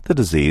dogs caught the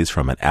disease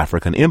from an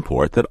African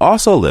import that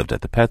also lived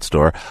at the pet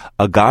store,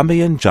 a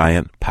Gambian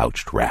giant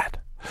pouched rat.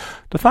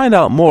 To find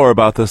out more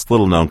about this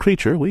little-known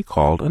creature, we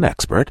called an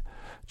expert.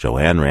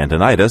 Joanne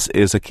Randonitis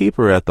is a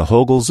keeper at the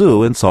Hogle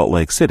Zoo in Salt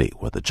Lake City,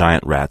 where the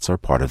giant rats are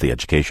part of the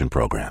education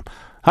program.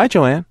 Hi,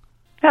 Joanne.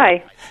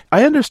 Hi.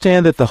 I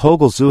understand that the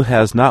Hogle Zoo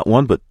has not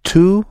one but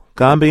 2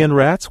 Gambian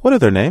rats. What are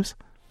their names?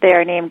 They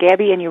are named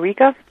Gabby and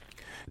Eureka.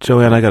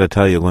 Joanne, I got to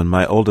tell you, when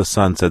my oldest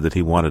son said that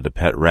he wanted a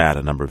pet rat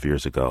a number of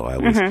years ago, I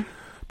was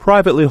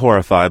privately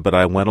horrified, but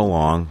I went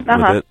along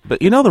with it.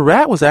 But, you know, the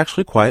rat was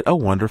actually quite a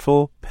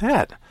wonderful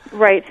pet.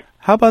 Right.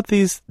 How about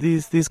these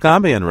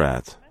Gambian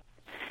rats?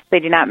 They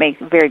do not make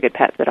very good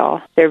pets at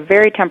all. They're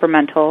very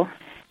temperamental,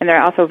 and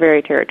they're also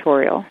very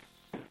territorial.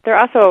 They're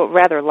also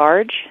rather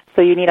large,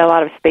 so you need a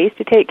lot of space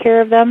to take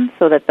care of them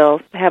so that they'll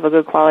have a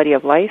good quality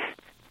of life.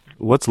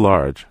 What's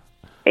large?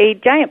 A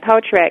giant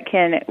pouch rat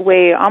can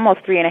weigh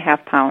almost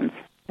 3.5 pounds,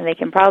 and they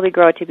can probably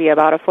grow to be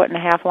about 1.5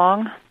 feet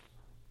long.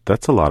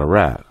 That's a lot of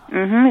rat.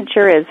 It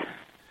sure is.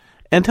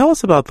 And tell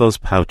us about those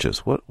pouches.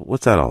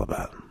 What's that all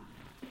about?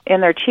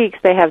 In their cheeks,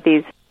 they have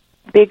these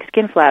big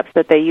skin flaps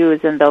that they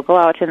use, and they'll go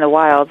out in the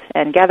wild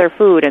and gather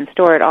food and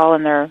store it all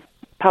in their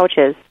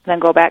pouches, then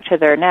go back to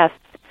their nests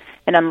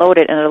and unload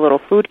it in a little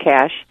food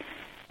cache,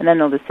 and then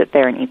they'll just sit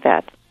there and eat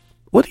that.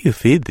 What do you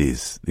feed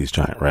these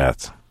giant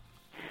rats?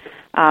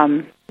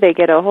 They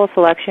get a whole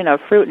selection of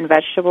fruit and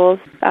vegetables.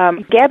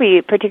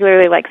 Gabby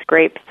particularly likes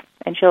grapes,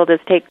 and she'll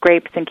just take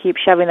grapes and keep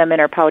shoving them in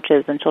her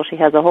pouches until she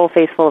has a whole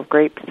face full of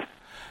grapes.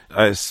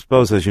 I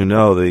suppose, as you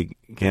know, the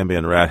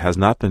Gambian rat has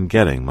not been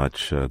getting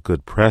much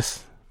good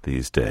press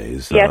these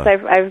days. Yes,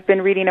 I've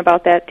been reading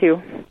about that,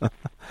 too.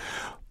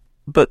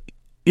 But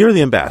you're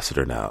the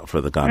ambassador now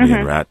for the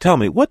Gambian rat. Tell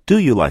me, what do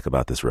you like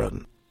about this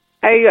rodent?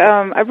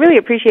 I really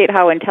appreciate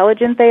how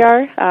intelligent they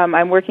are.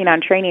 I'm working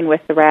on training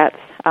with the rats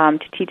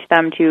to teach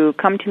them to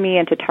come to me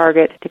and to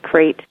target, to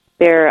crate.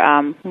 Their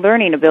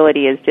learning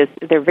ability is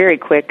they're very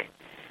quick.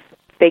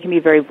 They can be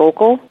very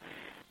vocal.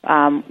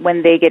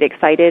 When they get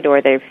excited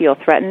or they feel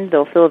threatened,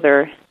 they'll fill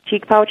their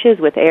cheek pouches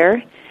with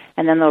air,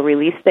 and then they'll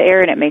release the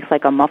air, and it makes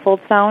like a muffled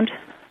sound.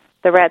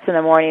 The rats in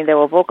the morning, they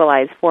will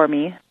vocalize for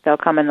me. They'll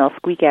come and they'll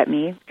squeak at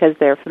me because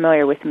they're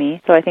familiar with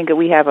me. So I think that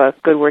we have a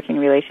good working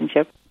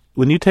relationship.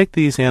 When you take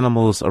these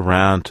animals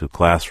around to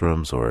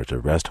classrooms or to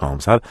rest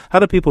homes, how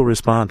do people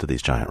respond to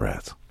these giant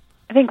rats?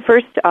 I think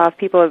first off,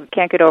 people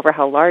can't get over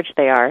how large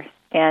they are.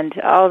 And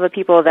all the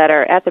people that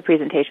are at the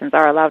presentations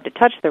are allowed to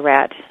touch the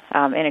rat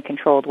in a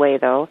controlled way,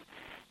 though.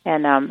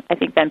 And I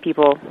think then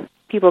people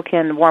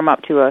can warm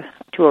up to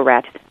a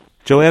rat.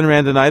 Joanne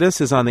Randonitis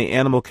is on the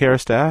animal care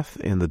staff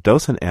in the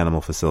Dothan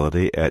Animal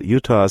Facility at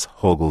Utah's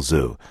Hogle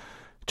Zoo.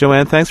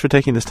 Joanne, thanks for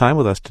taking this time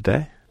with us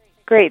today.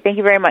 Great. Thank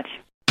you very much.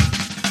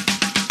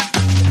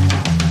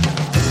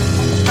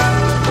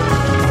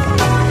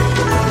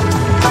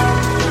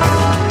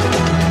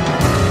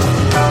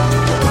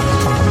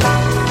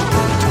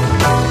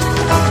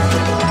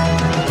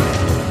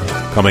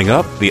 Coming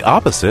up, the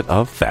opposite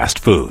of fast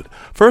food.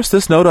 First,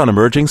 this note on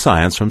emerging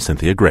science from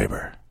Cynthia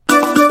Graber.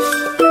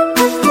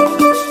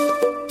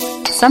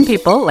 Some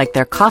people like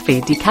their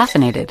coffee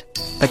decaffeinated,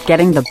 but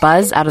getting the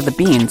buzz out of the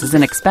beans is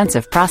an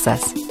expensive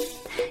process.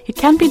 It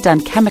can be done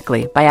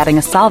chemically by adding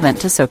a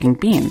solvent to soaking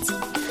beans.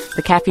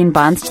 The caffeine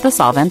bonds to the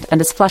solvent and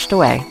is flushed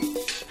away.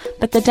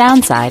 But the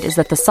downside is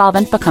that the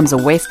solvent becomes a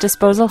waste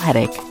disposal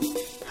headache.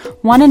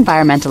 One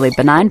environmentally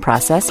benign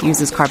process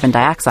uses carbon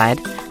dioxide,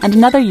 and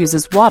another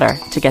uses water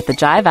to get the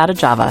jive out of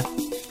Java.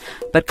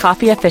 But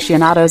coffee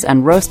aficionados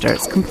and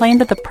roasters complain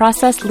that the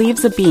process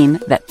leaves a bean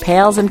that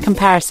pales in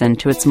comparison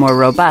to its more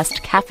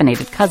robust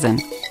caffeinated cousin.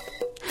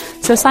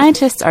 So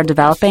scientists are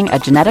developing a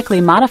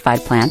genetically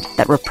modified plant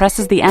that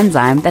represses the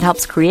enzyme that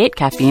helps create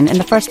caffeine in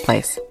the first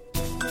place.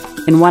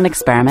 In one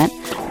experiment,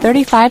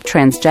 35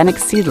 transgenic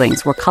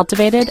seedlings were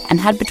cultivated and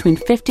had between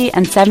 50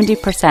 and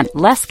 70%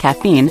 less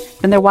caffeine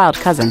than their wild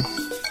cousin.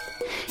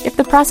 If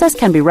the process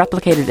can be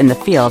replicated in the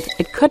field,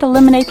 it could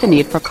eliminate the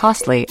need for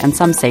costly, and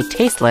some say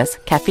tasteless,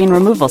 caffeine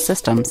removal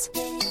systems.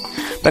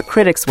 But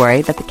critics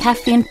worry that the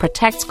caffeine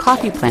protects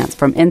coffee plants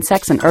from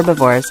insects and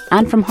herbivores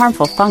and from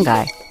harmful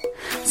fungi.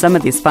 Some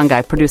of these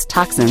fungi produce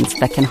toxins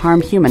that can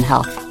harm human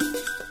health.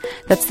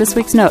 That's this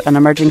week's note on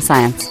emerging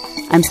science.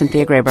 I'm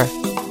Cynthia Graber.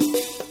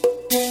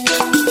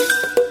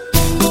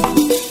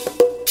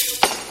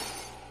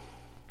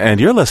 And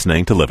you're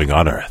listening to Living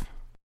on Earth.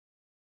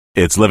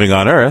 It's Living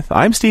on Earth.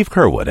 I'm Steve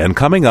Curwood, and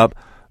coming up,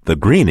 the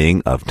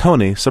greening of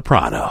Tony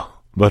Soprano.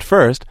 But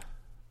first,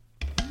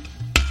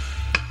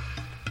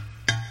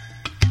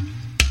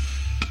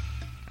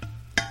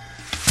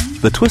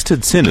 the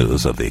twisted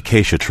sinews of the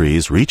acacia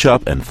trees reach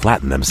up and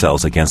flatten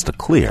themselves against a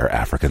clear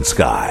African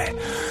sky.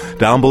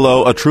 Down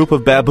below, a troop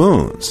of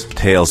baboons,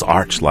 tails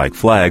arched like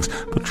flags,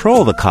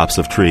 patrol the copse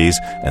of trees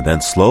and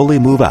then slowly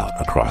move out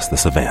across the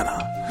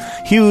savanna.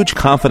 Huge,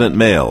 confident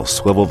males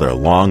swivel their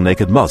long,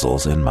 naked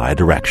muzzles in my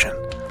direction.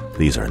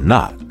 These are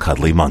not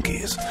cuddly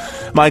monkeys.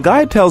 My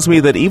guide tells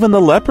me that even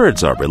the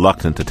leopards are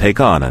reluctant to take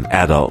on an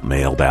adult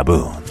male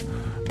baboon.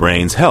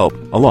 Brains help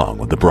along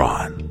with the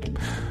brawn.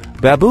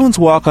 Baboons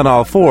walk on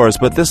all fours,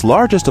 but this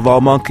largest of all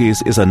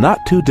monkeys is a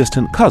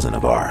not-too-distant cousin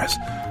of ours.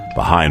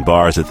 Behind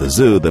bars at the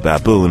zoo, the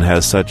baboon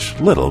has such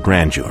little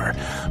grandeur.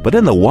 But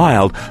in the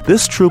wild,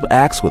 this troop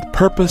acts with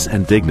purpose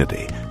and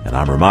dignity, and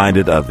I'm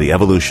reminded of the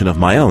evolution of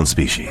my own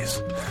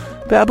species.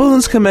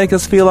 Baboons can make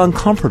us feel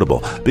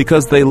uncomfortable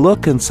because they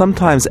look and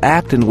sometimes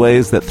act in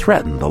ways that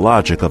threaten the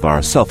logic of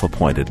our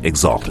self-appointed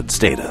exalted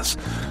status.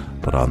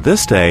 But on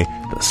this day,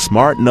 the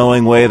smart,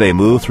 knowing way they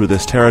move through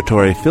this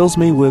territory fills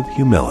me with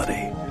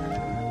humility.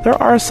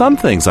 There are some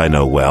things I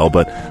know well,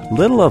 but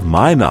little of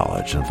my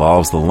knowledge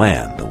involves the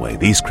land the way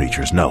these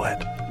creatures know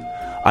it.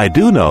 I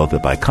do know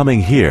that by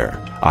coming here,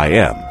 I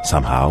am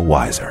somehow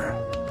wiser.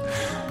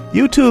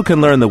 You too can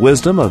learn the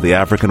wisdom of the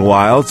African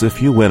wilds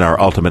if you win our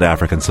Ultimate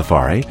African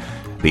Safari.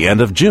 The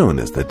end of June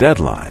is the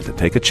deadline to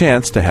take a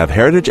chance to have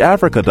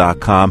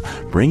HeritageAfrica.com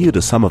bring you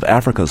to some of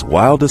Africa's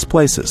wildest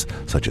places,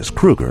 such as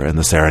Kruger and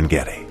the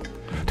Serengeti.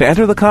 To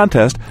enter the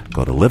contest,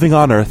 go to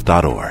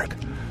livingonearth.org.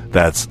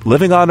 That's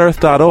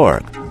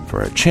livingonearth.org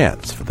for a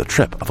chance for the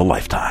trip of a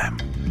lifetime.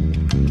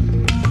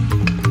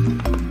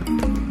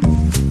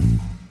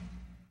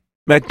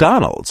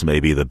 McDonald's may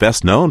be the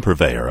best-known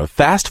purveyor of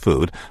fast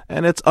food,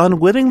 and it's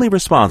unwittingly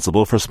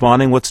responsible for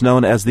spawning what's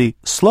known as the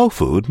slow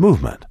food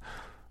movement.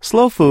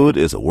 Slow food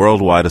is a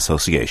worldwide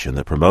association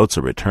that promotes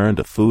a return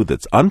to food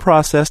that's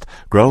unprocessed,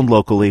 grown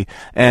locally,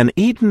 and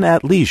eaten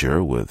at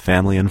leisure with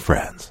family and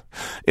friends.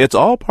 It's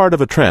all part of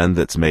a trend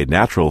that's made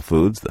natural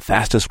foods the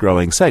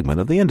fastest-growing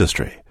segment of the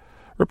industry.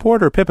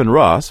 Reporter Pippin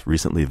Ross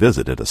recently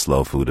visited a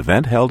slow food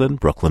event held in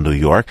Brooklyn, New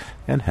York,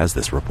 and has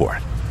this report.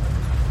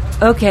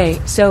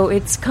 Okay, so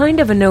it's kind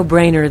of a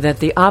no-brainer that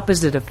the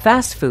opposite of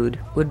fast food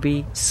would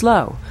be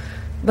slow.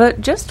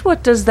 But just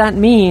what does that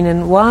mean,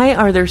 and why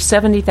are there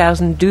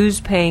 70,000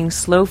 dues-paying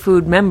slow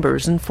food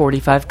members in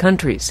 45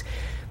 countries?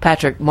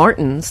 Patrick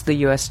Martins, the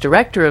U.S.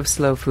 Director of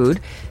Slow Food,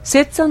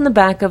 sits on the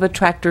back of a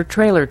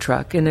tractor-trailer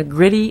truck in a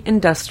gritty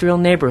industrial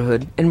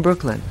neighborhood in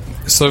Brooklyn.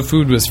 Slow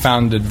Food was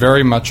founded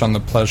very much on the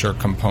pleasure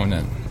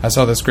component. I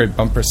saw this great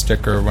bumper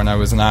sticker when I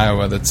was in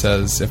Iowa that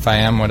says, "If I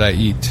am what I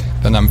eat,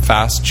 then I'm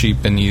fast,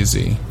 cheap, and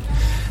easy."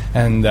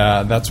 And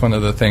that's one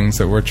of the things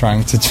that we're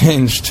trying to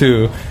change,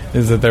 too,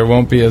 is that there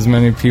won't be as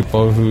many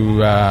people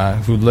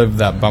who live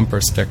that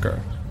bumper sticker.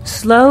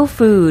 Slow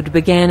Food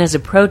began as a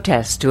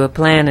protest to a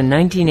plan in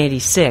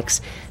 1986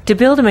 to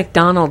build a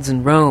McDonald's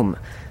in Rome.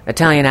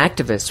 Italian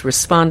activists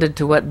responded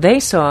to what they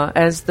saw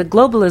as the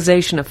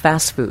globalization of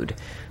fast food.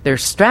 Their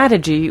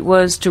strategy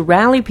was to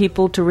rally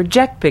people to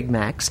reject Big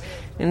Macs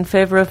in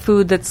favor of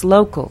food that's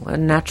local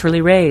and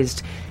naturally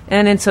raised,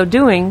 and in so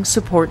doing,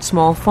 support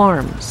small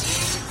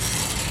farms.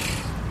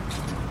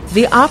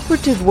 The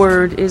operative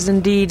word is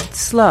indeed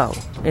slow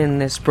in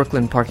this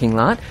Brooklyn parking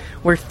lot,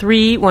 where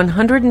 3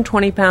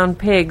 120-pound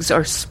pigs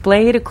are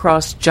splayed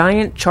across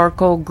giant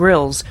charcoal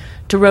grills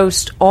to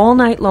roast all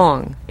night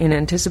long in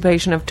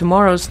anticipation of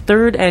tomorrow's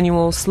 3rd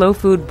annual Slow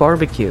Food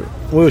Barbecue.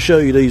 We'll show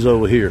you these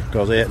over here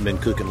because they haven't been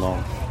cooking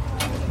long.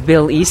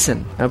 Bill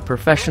Eason, a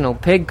professional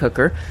pig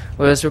cooker,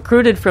 was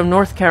recruited from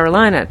North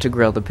Carolina to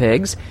grill the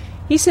pigs.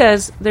 He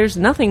says there's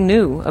nothing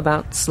new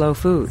about slow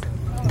food.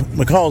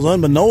 Because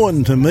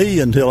unbeknown to me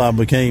until I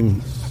became,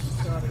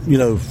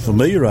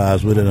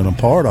 familiarized with it and a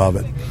part of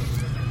it,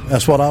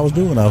 that's what I was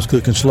doing. I was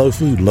cooking slow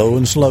food, low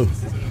and slow,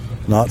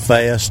 not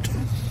fast.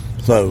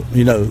 So,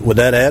 with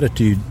that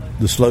attitude,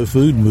 the slow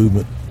food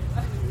movement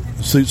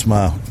suits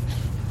my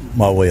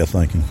way of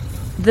thinking.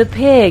 The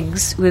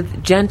pigs,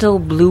 with gentle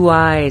blue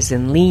eyes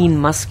and lean,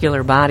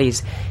 muscular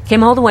bodies,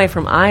 came all the way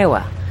from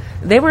Iowa.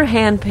 They were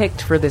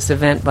hand-picked for this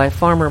event by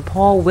farmer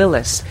Paul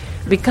Willis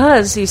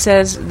because, he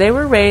says, they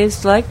were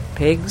raised like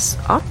pigs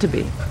ought to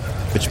be.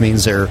 Which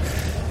means they're,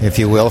 if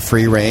you will,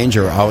 free-range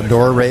or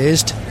outdoor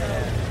raised.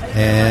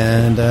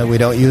 And we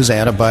don't use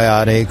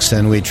antibiotics,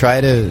 and we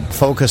try to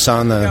focus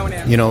on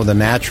the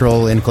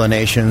natural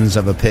inclinations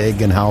of a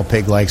pig and how a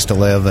pig likes to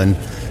live. And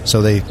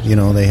so they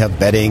have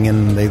bedding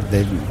and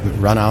they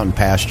run out in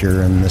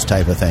pasture and this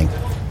type of thing.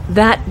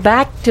 That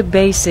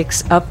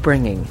back-to-basics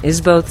upbringing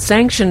is both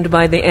sanctioned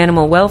by the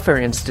Animal Welfare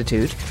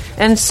Institute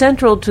and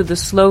central to the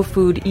slow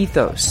food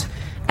ethos,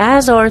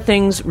 as are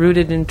things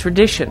rooted in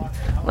tradition,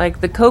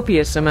 like the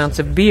copious amounts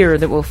of beer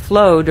that will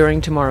flow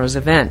during tomorrow's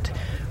event.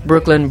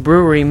 Brooklyn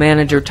brewery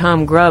manager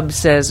Tom Grubb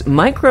says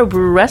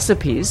microbrew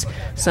recipes,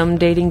 some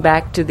dating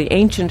back to the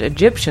ancient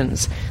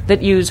Egyptians,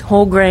 that use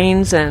whole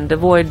grains and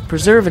avoid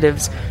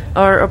preservatives,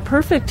 are a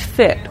perfect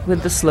fit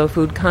with the slow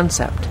food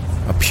concept.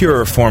 A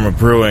purer form of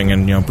brewing,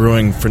 and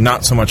brewing for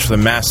not so much for the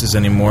masses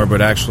anymore,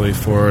 but actually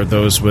for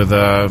those with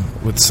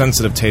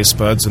sensitive taste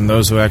buds and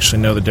those who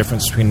actually know the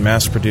difference between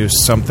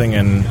mass-produced something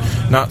and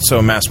not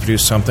so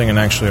mass-produced something, and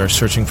actually are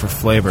searching for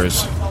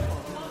flavors.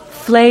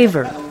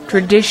 Flavor,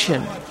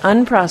 tradition,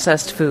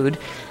 unprocessed food,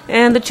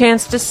 and the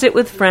chance to sit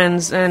with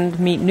friends and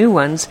meet new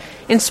ones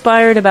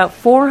inspired about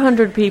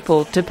 400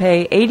 people to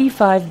pay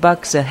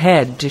 $85 a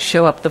head to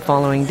show up the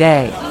following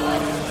day.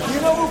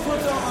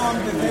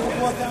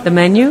 The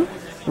menu?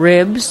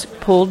 Ribs,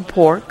 pulled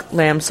pork,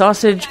 lamb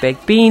sausage,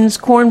 baked beans,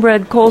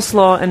 cornbread,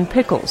 coleslaw, and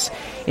pickles.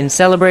 In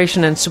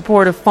celebration and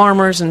support of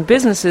farmers and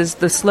businesses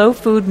the slow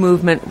food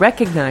movement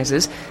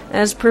recognizes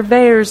as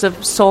purveyors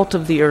of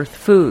salt-of-the-earth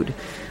food,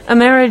 a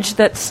marriage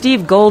that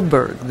Steve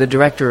Goldberg, the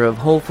director of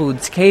Whole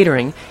Foods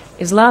Catering,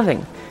 is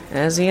loving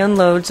as he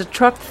unloads a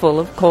truck full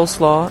of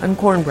coleslaw and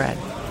cornbread.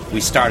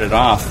 We started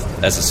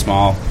off as a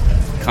small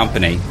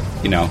company,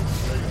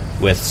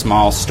 with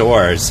small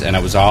stores, and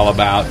it was all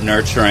about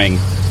nurturing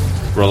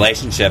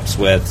relationships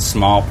with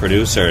small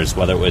producers,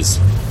 whether it was,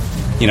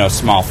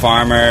 small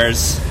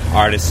farmers,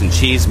 artisan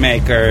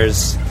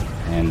cheesemakers,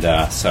 and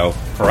so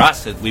for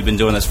us, we've been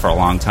doing this for a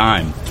long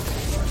time,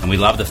 and we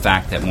love the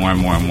fact that more and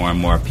more and more and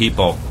more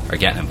people are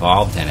getting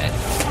involved in it.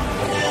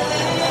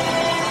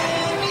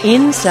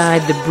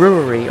 Inside the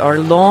brewery are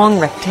long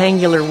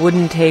rectangular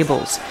wooden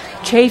tables,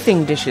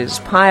 chafing dishes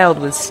piled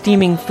with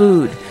steaming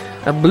food.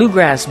 A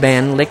bluegrass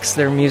band licks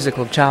their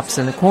musical chops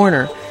in a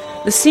corner.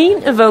 The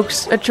scene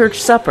evokes a church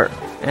supper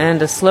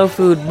and a slow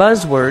food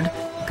buzzword,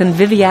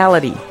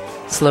 conviviality.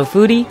 Slow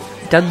foodie,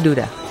 Doug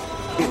Duda.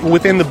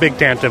 Within the big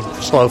tent of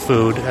slow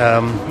food,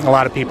 a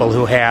lot of people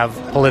who have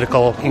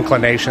political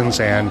inclinations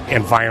and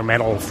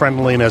environmental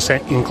friendliness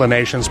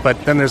inclinations,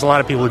 but then there's a lot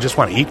of people who just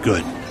want to eat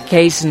good.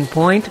 Case in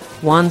point,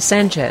 Juan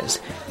Sanchez,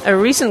 a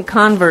recent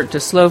convert to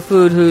slow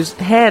food whose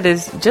head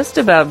is just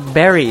about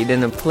buried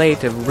in a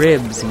plate of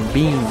ribs and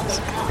beans.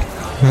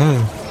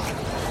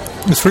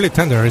 It's really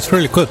tender. It's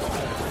really good.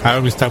 I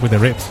always start with the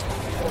ribs.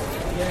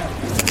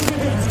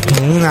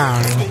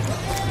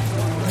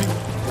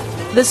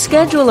 The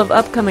schedule of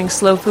upcoming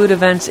slow food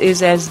events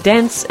is as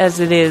dense as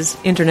it is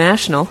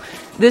international.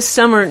 This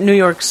summer, New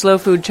York Slow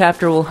Food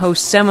Chapter will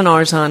host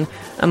seminars on,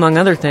 among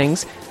other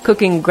things,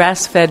 cooking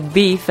grass-fed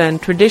beef and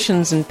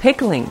traditions in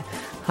pickling.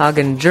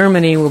 Hagen,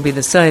 Germany will be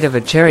the site of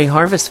a cherry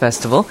harvest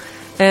festival.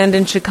 And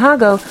in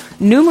Chicago,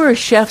 numerous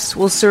chefs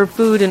will serve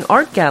food in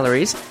art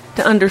galleries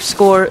to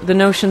underscore the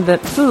notion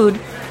that food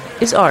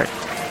is art.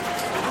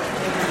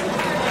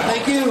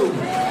 Thank you.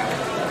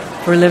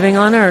 For Living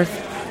on Earth,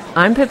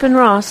 I'm Pippin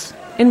Ross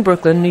in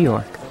Brooklyn, New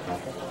York.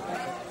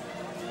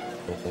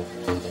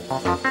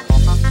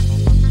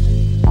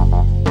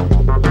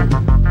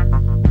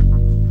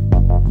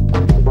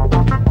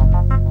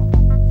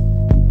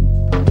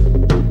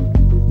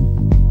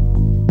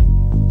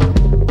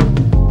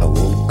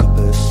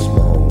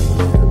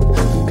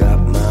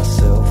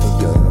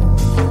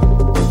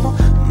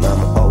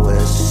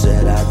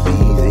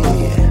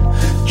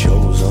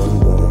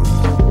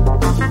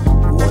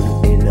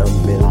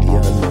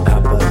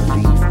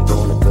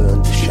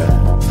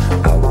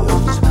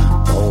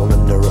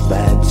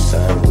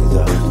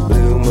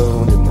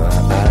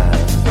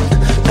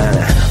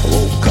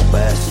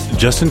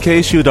 Just in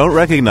case you don't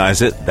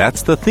recognize it,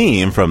 that's the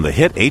theme from the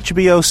hit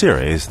HBO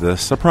series, The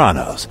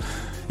Sopranos.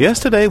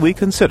 Yesterday, we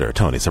consider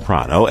Tony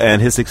Soprano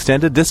and his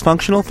extended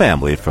dysfunctional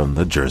family from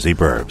the Jersey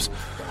burbs.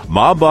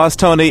 Mob Boss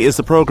Tony is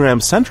the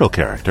program's central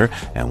character,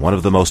 and one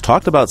of the most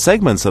talked about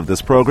segments of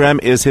this program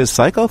is his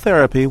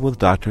psychotherapy with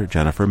Dr.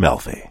 Jennifer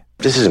Melfi.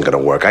 This isn't going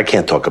to work. I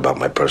can't talk about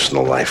my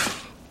personal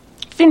life.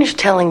 Finish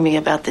telling me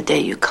about the day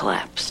you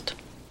collapsed.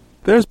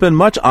 There's been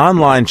much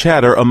online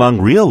chatter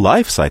among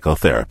real-life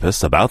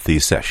psychotherapists about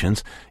these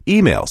sessions,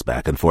 emails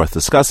back and forth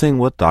discussing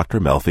what Dr.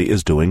 Melfi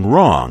is doing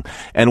wrong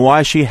and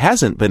why she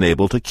hasn't been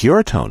able to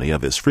cure Tony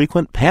of his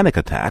frequent panic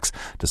attacks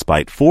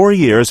despite 4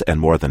 years and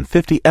more than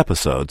 50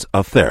 episodes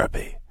of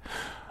therapy.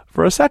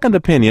 For a second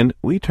opinion,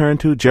 we turn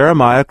to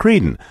Jeremiah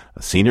Creedon,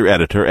 a senior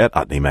editor at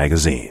Utne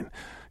magazine.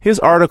 His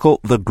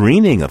article, The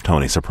Greening of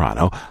Tony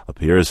Soprano,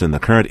 appears in the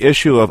current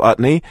issue of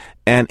Utne,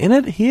 and in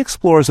it he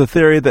explores a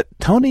theory that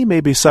Tony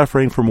may be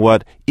suffering from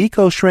what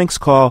eco-shrinks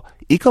call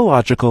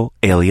ecological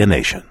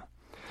alienation.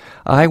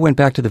 I went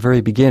back to the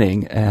very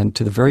beginning and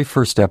to the very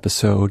first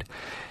episode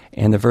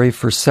and the very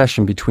first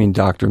session between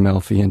Dr.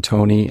 Melfi and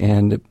Tony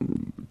and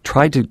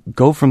tried to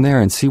go from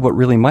there and see what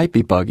really might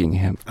be bugging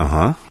him.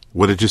 Uh-huh.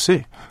 What did you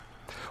see?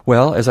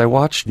 Well, as I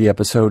watched the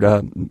episode,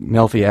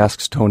 Melfi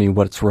asks Tony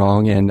what's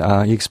wrong, and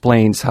he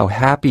explains how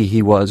happy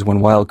he was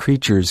when wild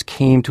creatures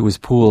came to his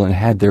pool and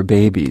had their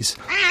babies.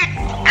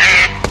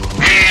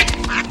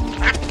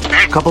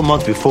 A couple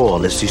months before all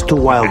this, these 2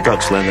 wild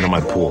ducks landed in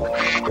my pool.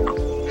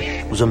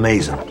 It was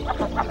amazing.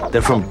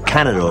 They're from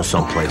Canada or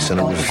someplace, and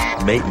it was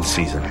mating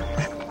season.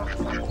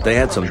 They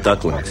had some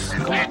ducklings.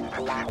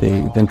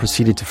 They then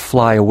proceeded to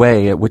fly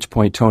away, at which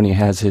point Tony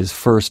has his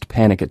first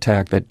panic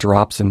attack that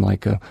drops him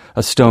like a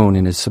stone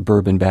in his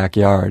suburban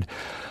backyard.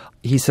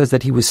 He says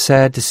that he was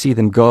sad to see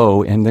them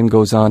go, and then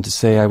goes on to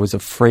say, I was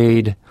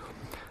afraid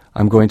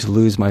I'm going to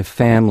lose my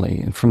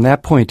family. And from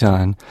that point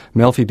on,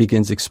 Melfi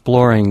begins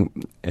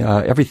exploring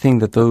everything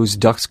that those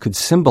ducks could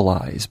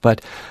symbolize.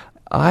 But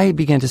I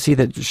began to see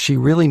that she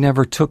really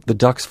never took the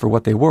ducks for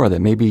what they were, that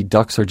maybe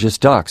ducks are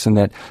just ducks, and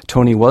that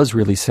Tony was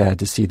really sad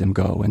to see them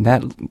go. And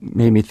that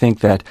made me think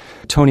that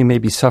Tony may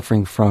be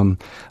suffering from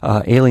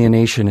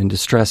alienation and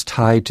distress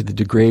tied to the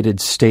degraded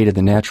state of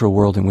the natural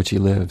world in which he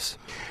lives.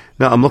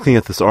 Now, I'm looking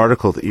at this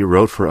article that you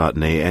wrote for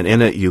Utne, and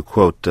in it you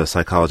quote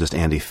psychologist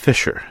Andy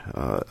Fisher,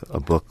 a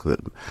book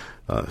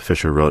that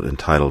Fisher wrote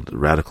entitled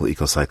Radical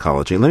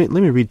Ecopsychology. Let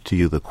me read to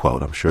you the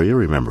quote. I'm sure you'll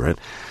remember it.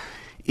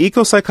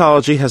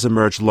 Ecopsychology has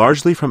emerged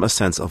largely from a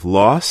sense of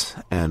loss,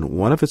 and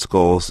one of its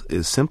goals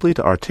is simply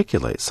to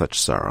articulate such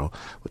sorrow,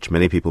 which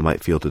many people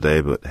might feel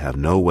today but have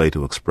no way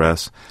to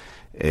express,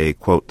 a,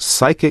 quote,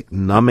 psychic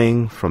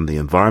numbing from the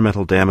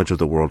environmental damage of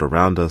the world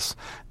around us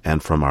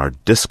and from our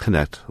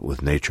disconnect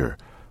with nature,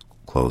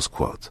 close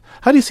quotes.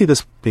 How do you see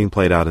this being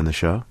played out in the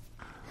show?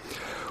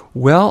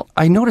 Well,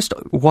 I noticed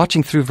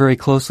watching through very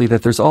closely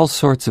that there's all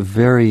sorts of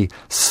very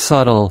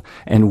subtle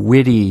and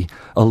witty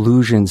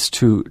allusions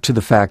to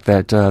the fact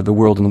that the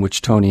world in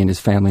which Tony and his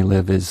family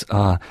live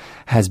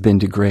has been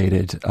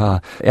degraded.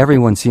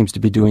 Everyone seems to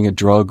be doing a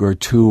drug or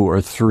two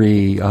or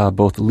three,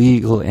 both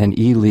legal and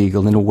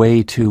illegal, in a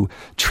way to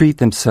treat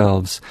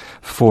themselves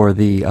for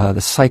the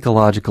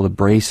psychological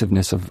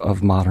abrasiveness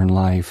of modern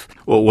life.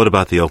 Well, what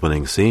about the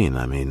opening scene?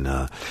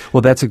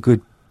 Well, that's a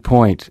good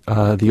point.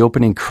 The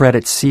opening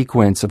credit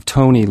sequence of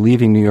Tony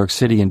leaving New York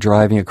City and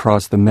driving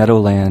across the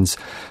Meadowlands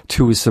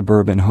to his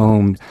suburban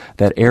home.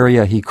 That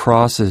area he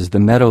crosses, the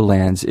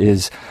Meadowlands,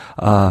 has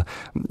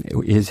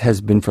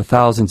been for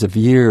thousands of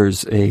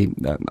years a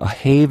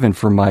haven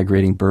for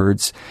migrating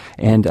birds,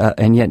 and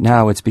yet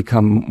now it's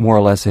become more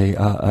or less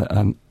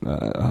a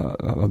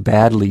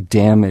badly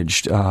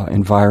damaged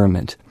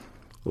environment.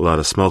 A lot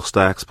of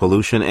smokestacks,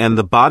 pollution, and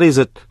the bodies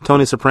that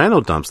Tony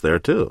Soprano dumps there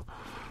too.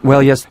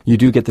 Well, yes, you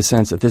do get the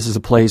sense that this is a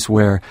place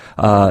where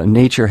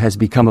nature has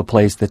become a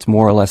place that's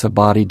more or less a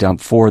body dump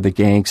for the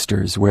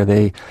gangsters, where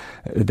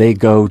they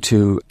go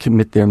to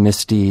commit their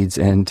misdeeds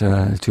and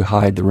to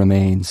hide the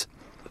remains.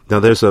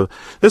 Now, there's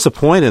a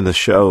point in the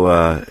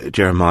show,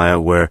 Jeremiah,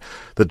 where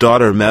the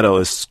daughter Meadow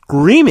is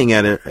screaming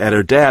at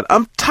her dad,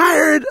 "I'm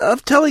tired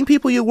of telling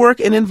people you work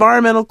in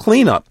environmental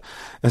cleanup,"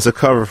 as a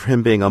cover for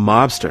him being a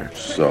mobster.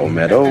 So,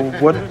 Meadow,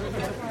 what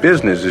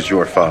business is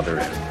your father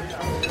in?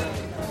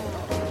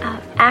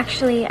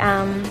 Actually,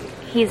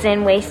 he's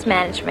in waste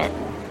management.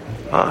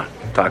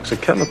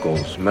 Toxic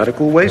chemicals,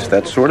 medical waste,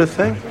 that sort of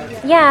thing?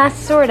 Yeah,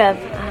 sort of.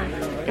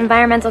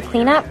 Environmental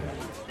cleanup.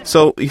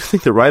 So you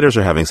think the writers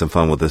are having some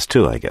fun with this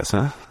too, I guess,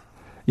 huh?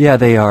 Yeah,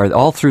 they are.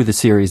 All through the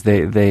series,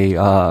 they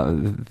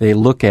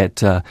look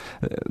at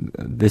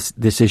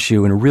this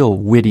issue in a real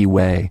witty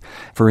way.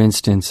 For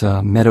instance,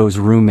 Meadow's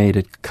roommate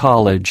at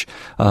college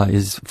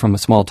is from a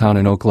small town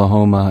in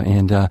Oklahoma,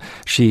 and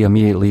she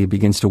immediately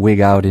begins to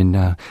wig out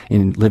in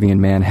living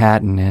in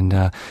Manhattan,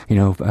 and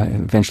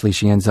eventually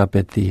she ends up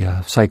at the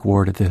psych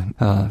ward at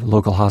the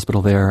local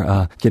hospital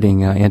there,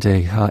 getting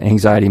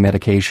anti-anxiety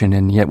medication.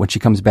 And yet, when she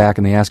comes back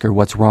and they ask her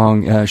what's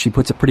wrong, she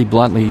puts it pretty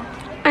bluntly.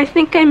 I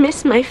think I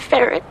miss my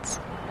ferrets.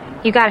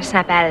 You gotta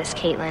snap out of this,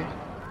 Caitlin.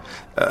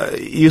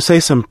 You say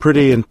some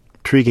pretty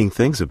intriguing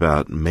things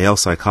about male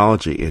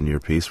psychology in your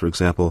piece. For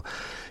example,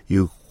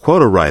 you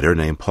quote a writer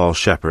named Paul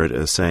Shepard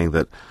as saying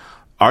that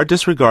our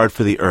disregard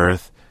for the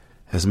earth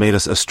has made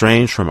us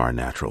estranged from our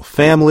natural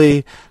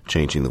family,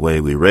 changing the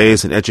way we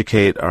raise and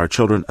educate our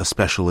children,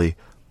 especially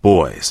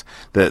boys.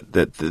 That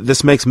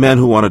this makes men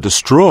who want to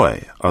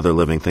destroy other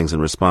living things in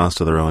response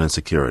to their own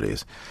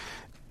insecurities.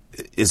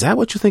 Is that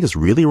what you think is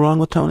really wrong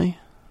with Tony?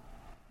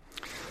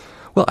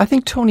 Well, I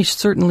think Tony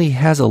certainly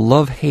has a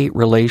love-hate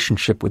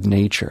relationship with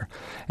nature,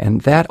 and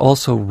that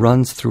also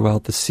runs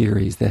throughout the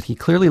series, that he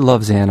clearly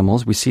loves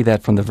animals. We see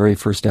that from the very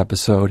first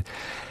episode.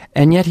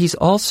 And yet he's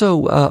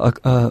also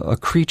a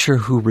creature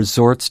who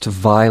resorts to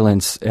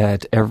violence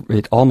at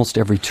almost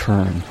every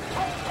turn.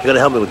 You gotta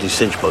help me with these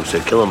cinch bugs.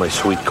 They're killing my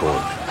sweet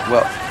corn.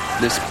 Well,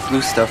 this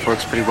blue stuff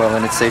works pretty well,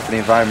 and it's safe for the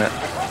environment.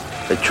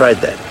 I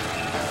tried that.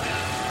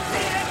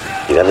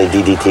 You got any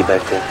DDT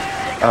back there?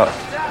 Oh,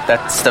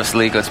 that stuff's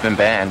legal. It's been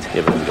banned.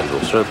 Yeah, but we got a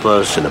little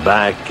surplus in the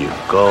back. You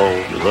go,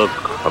 you look.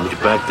 How much you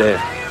back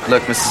there?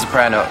 Look, Mr.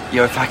 Soprano,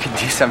 if I could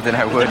do something,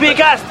 I would. The big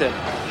Aston,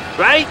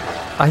 right?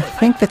 I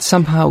think that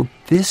somehow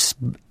this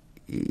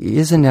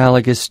is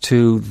analogous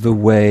to the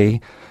way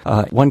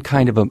one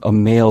kind of a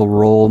male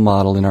role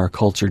model in our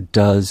culture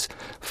does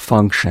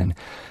function.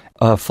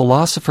 A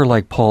philosopher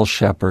like Paul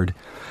Shepard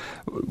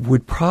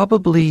would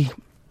probably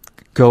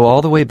go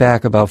all the way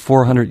back about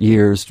 400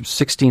 years,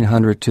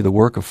 1600, to the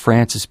work of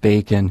Francis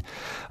Bacon,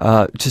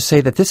 to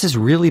say that this is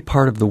really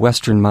part of the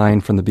Western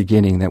mind from the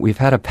beginning, that we've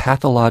had a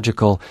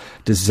pathological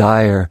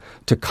desire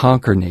to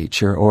conquer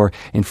nature, or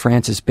in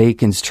Francis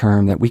Bacon's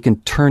term, that we can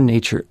turn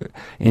nature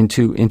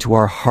into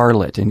our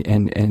harlot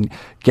and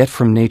get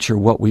from nature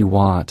what we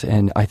want.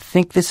 And I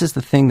think this is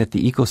the thing that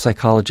the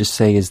eco-psychologists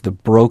say is the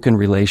broken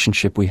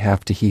relationship we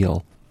have to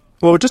heal.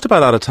 Well, we're just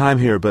about out of time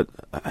here, but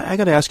I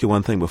got to ask you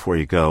one thing before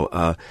you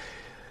go.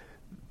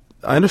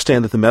 I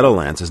understand that the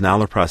Meadowlands is now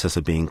in the process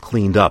of being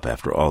cleaned up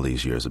after all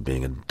these years of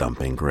being a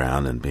dumping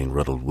ground and being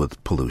riddled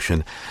with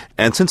pollution.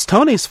 And since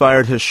Tony's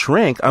fired his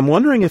shrink, I'm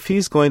wondering if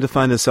he's going to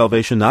find his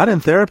salvation not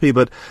in therapy,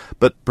 but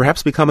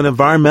perhaps become an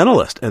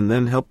environmentalist and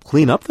then help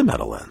clean up the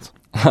Meadowlands.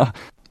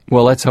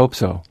 Well, let's hope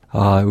so.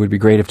 It would be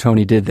great if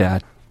Tony did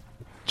that.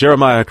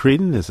 Jeremiah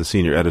Creedon is the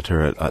senior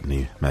editor at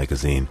Utne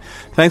Magazine.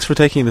 Thanks for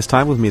taking this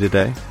time with me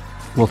today.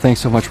 Well,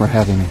 thanks so much for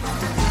having me.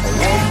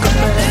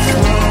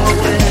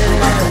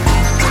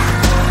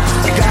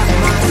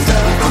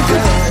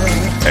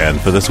 And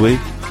for this week,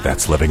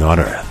 that's Living on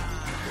Earth.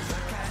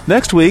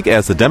 Next week,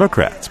 as the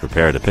Democrats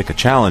prepare to pick a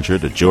challenger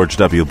to George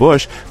W.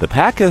 Bush, the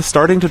pack is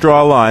starting to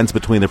draw lines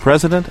between the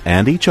president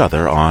and each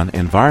other on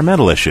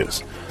environmental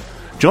issues.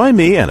 Join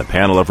me and a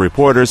panel of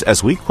reporters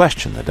as we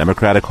question the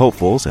Democratic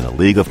hopefuls in a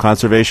League of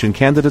Conservation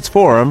Candidates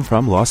forum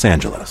from Los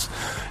Angeles.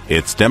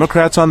 It's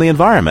Democrats on the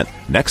Environment,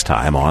 next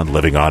time on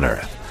Living on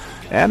Earth.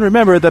 And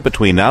remember that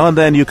between now and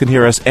then you can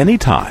hear us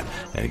anytime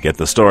and get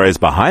the stories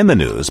behind the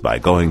news by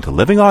going to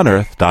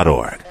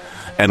livingonearth.org.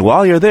 And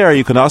while you're there,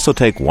 you can also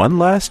take one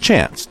last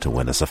chance to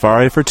win a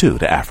safari for two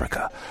to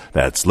Africa.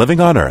 That's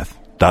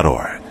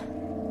livingonearth.org.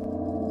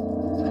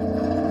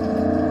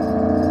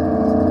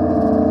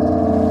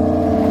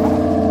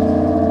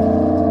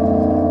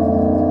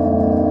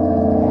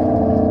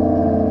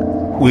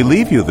 We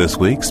leave you this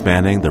week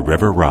spanning the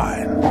River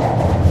Rhine.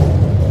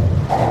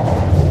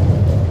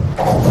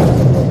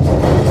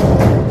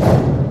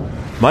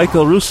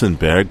 Michael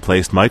Rusenberg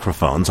placed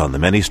microphones on the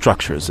many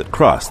structures that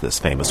cross this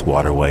famous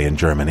waterway in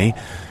Germany.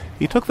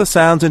 He took the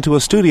sounds into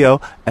a studio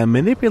and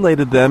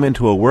manipulated them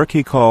into a work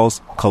he calls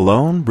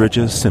Cologne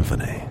Bridges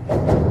Symphony.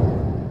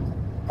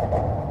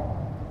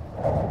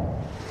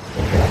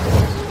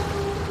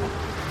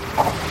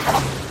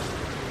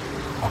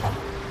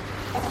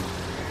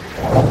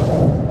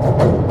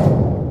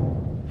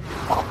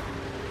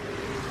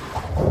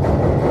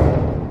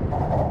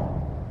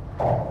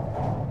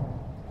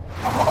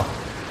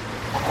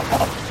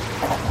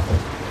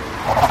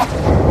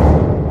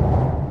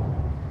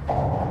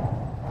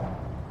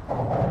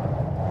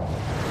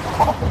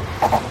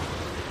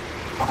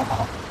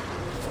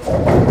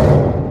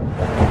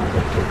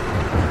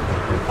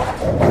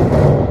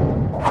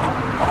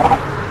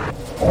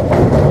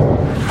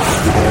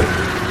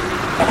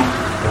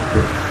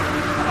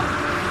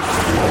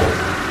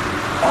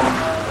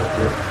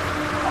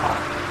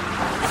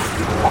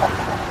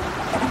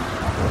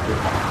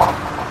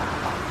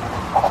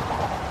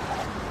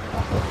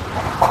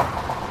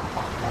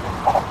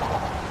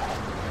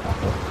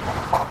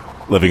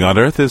 Living on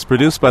Earth is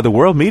produced by the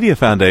World Media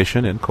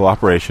Foundation in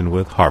cooperation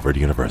with Harvard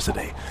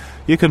University.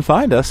 You can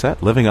find us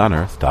at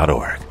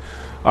livingonearth.org.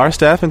 Our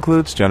staff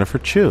includes Jennifer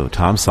Chu,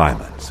 Tom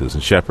Simon,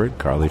 Susan Shepard,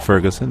 Carly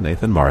Ferguson,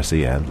 Nathan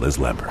Marcy, and Liz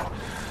Lember.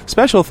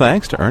 Special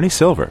thanks to Ernie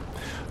Silver.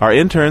 Our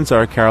interns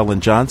are Carolyn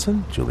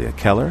Johnson, Julia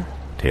Keller,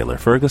 Taylor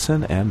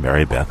Ferguson, and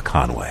Mary Beth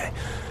Conway.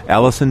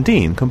 Allison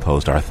Dean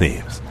composed our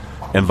themes.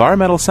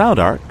 Environmental sound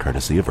art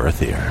courtesy of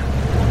Earth Ear.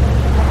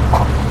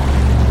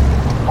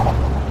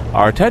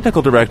 Our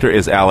technical director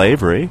is Al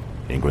Avery.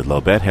 Ingrid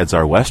Lobet heads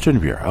our Western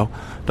Bureau.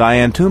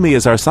 Diane Toomey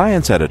is our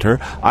science editor.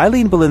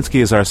 Eileen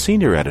Belinsky is our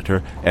senior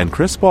editor. And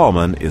Chris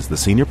Ballman is the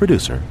senior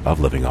producer of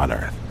Living on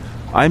Earth.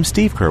 I'm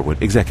Steve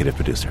Curwood, executive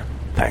producer.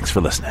 Thanks for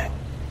listening.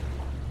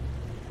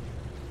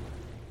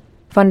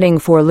 Funding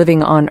for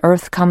Living on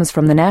Earth comes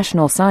from the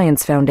National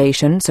Science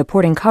Foundation,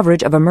 supporting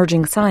coverage of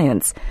emerging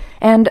science,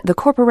 and the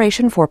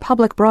Corporation for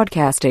Public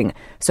Broadcasting,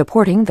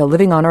 supporting the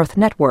Living on Earth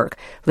network,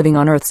 Living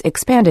on Earth's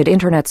expanded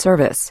Internet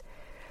service.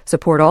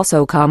 Support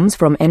also comes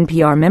from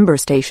NPR member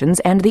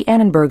stations and the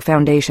Annenberg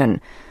Foundation,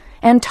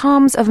 and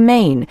Tom's of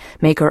Maine,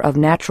 maker of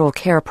natural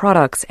care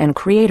products and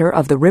creator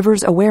of the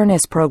Rivers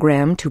Awareness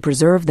Program to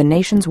preserve the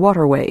nation's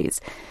waterways.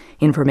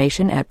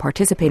 Information at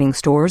participating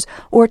stores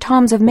or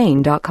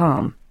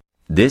tomsofmaine.com.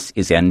 This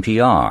is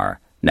NPR,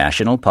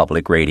 National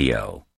Public Radio.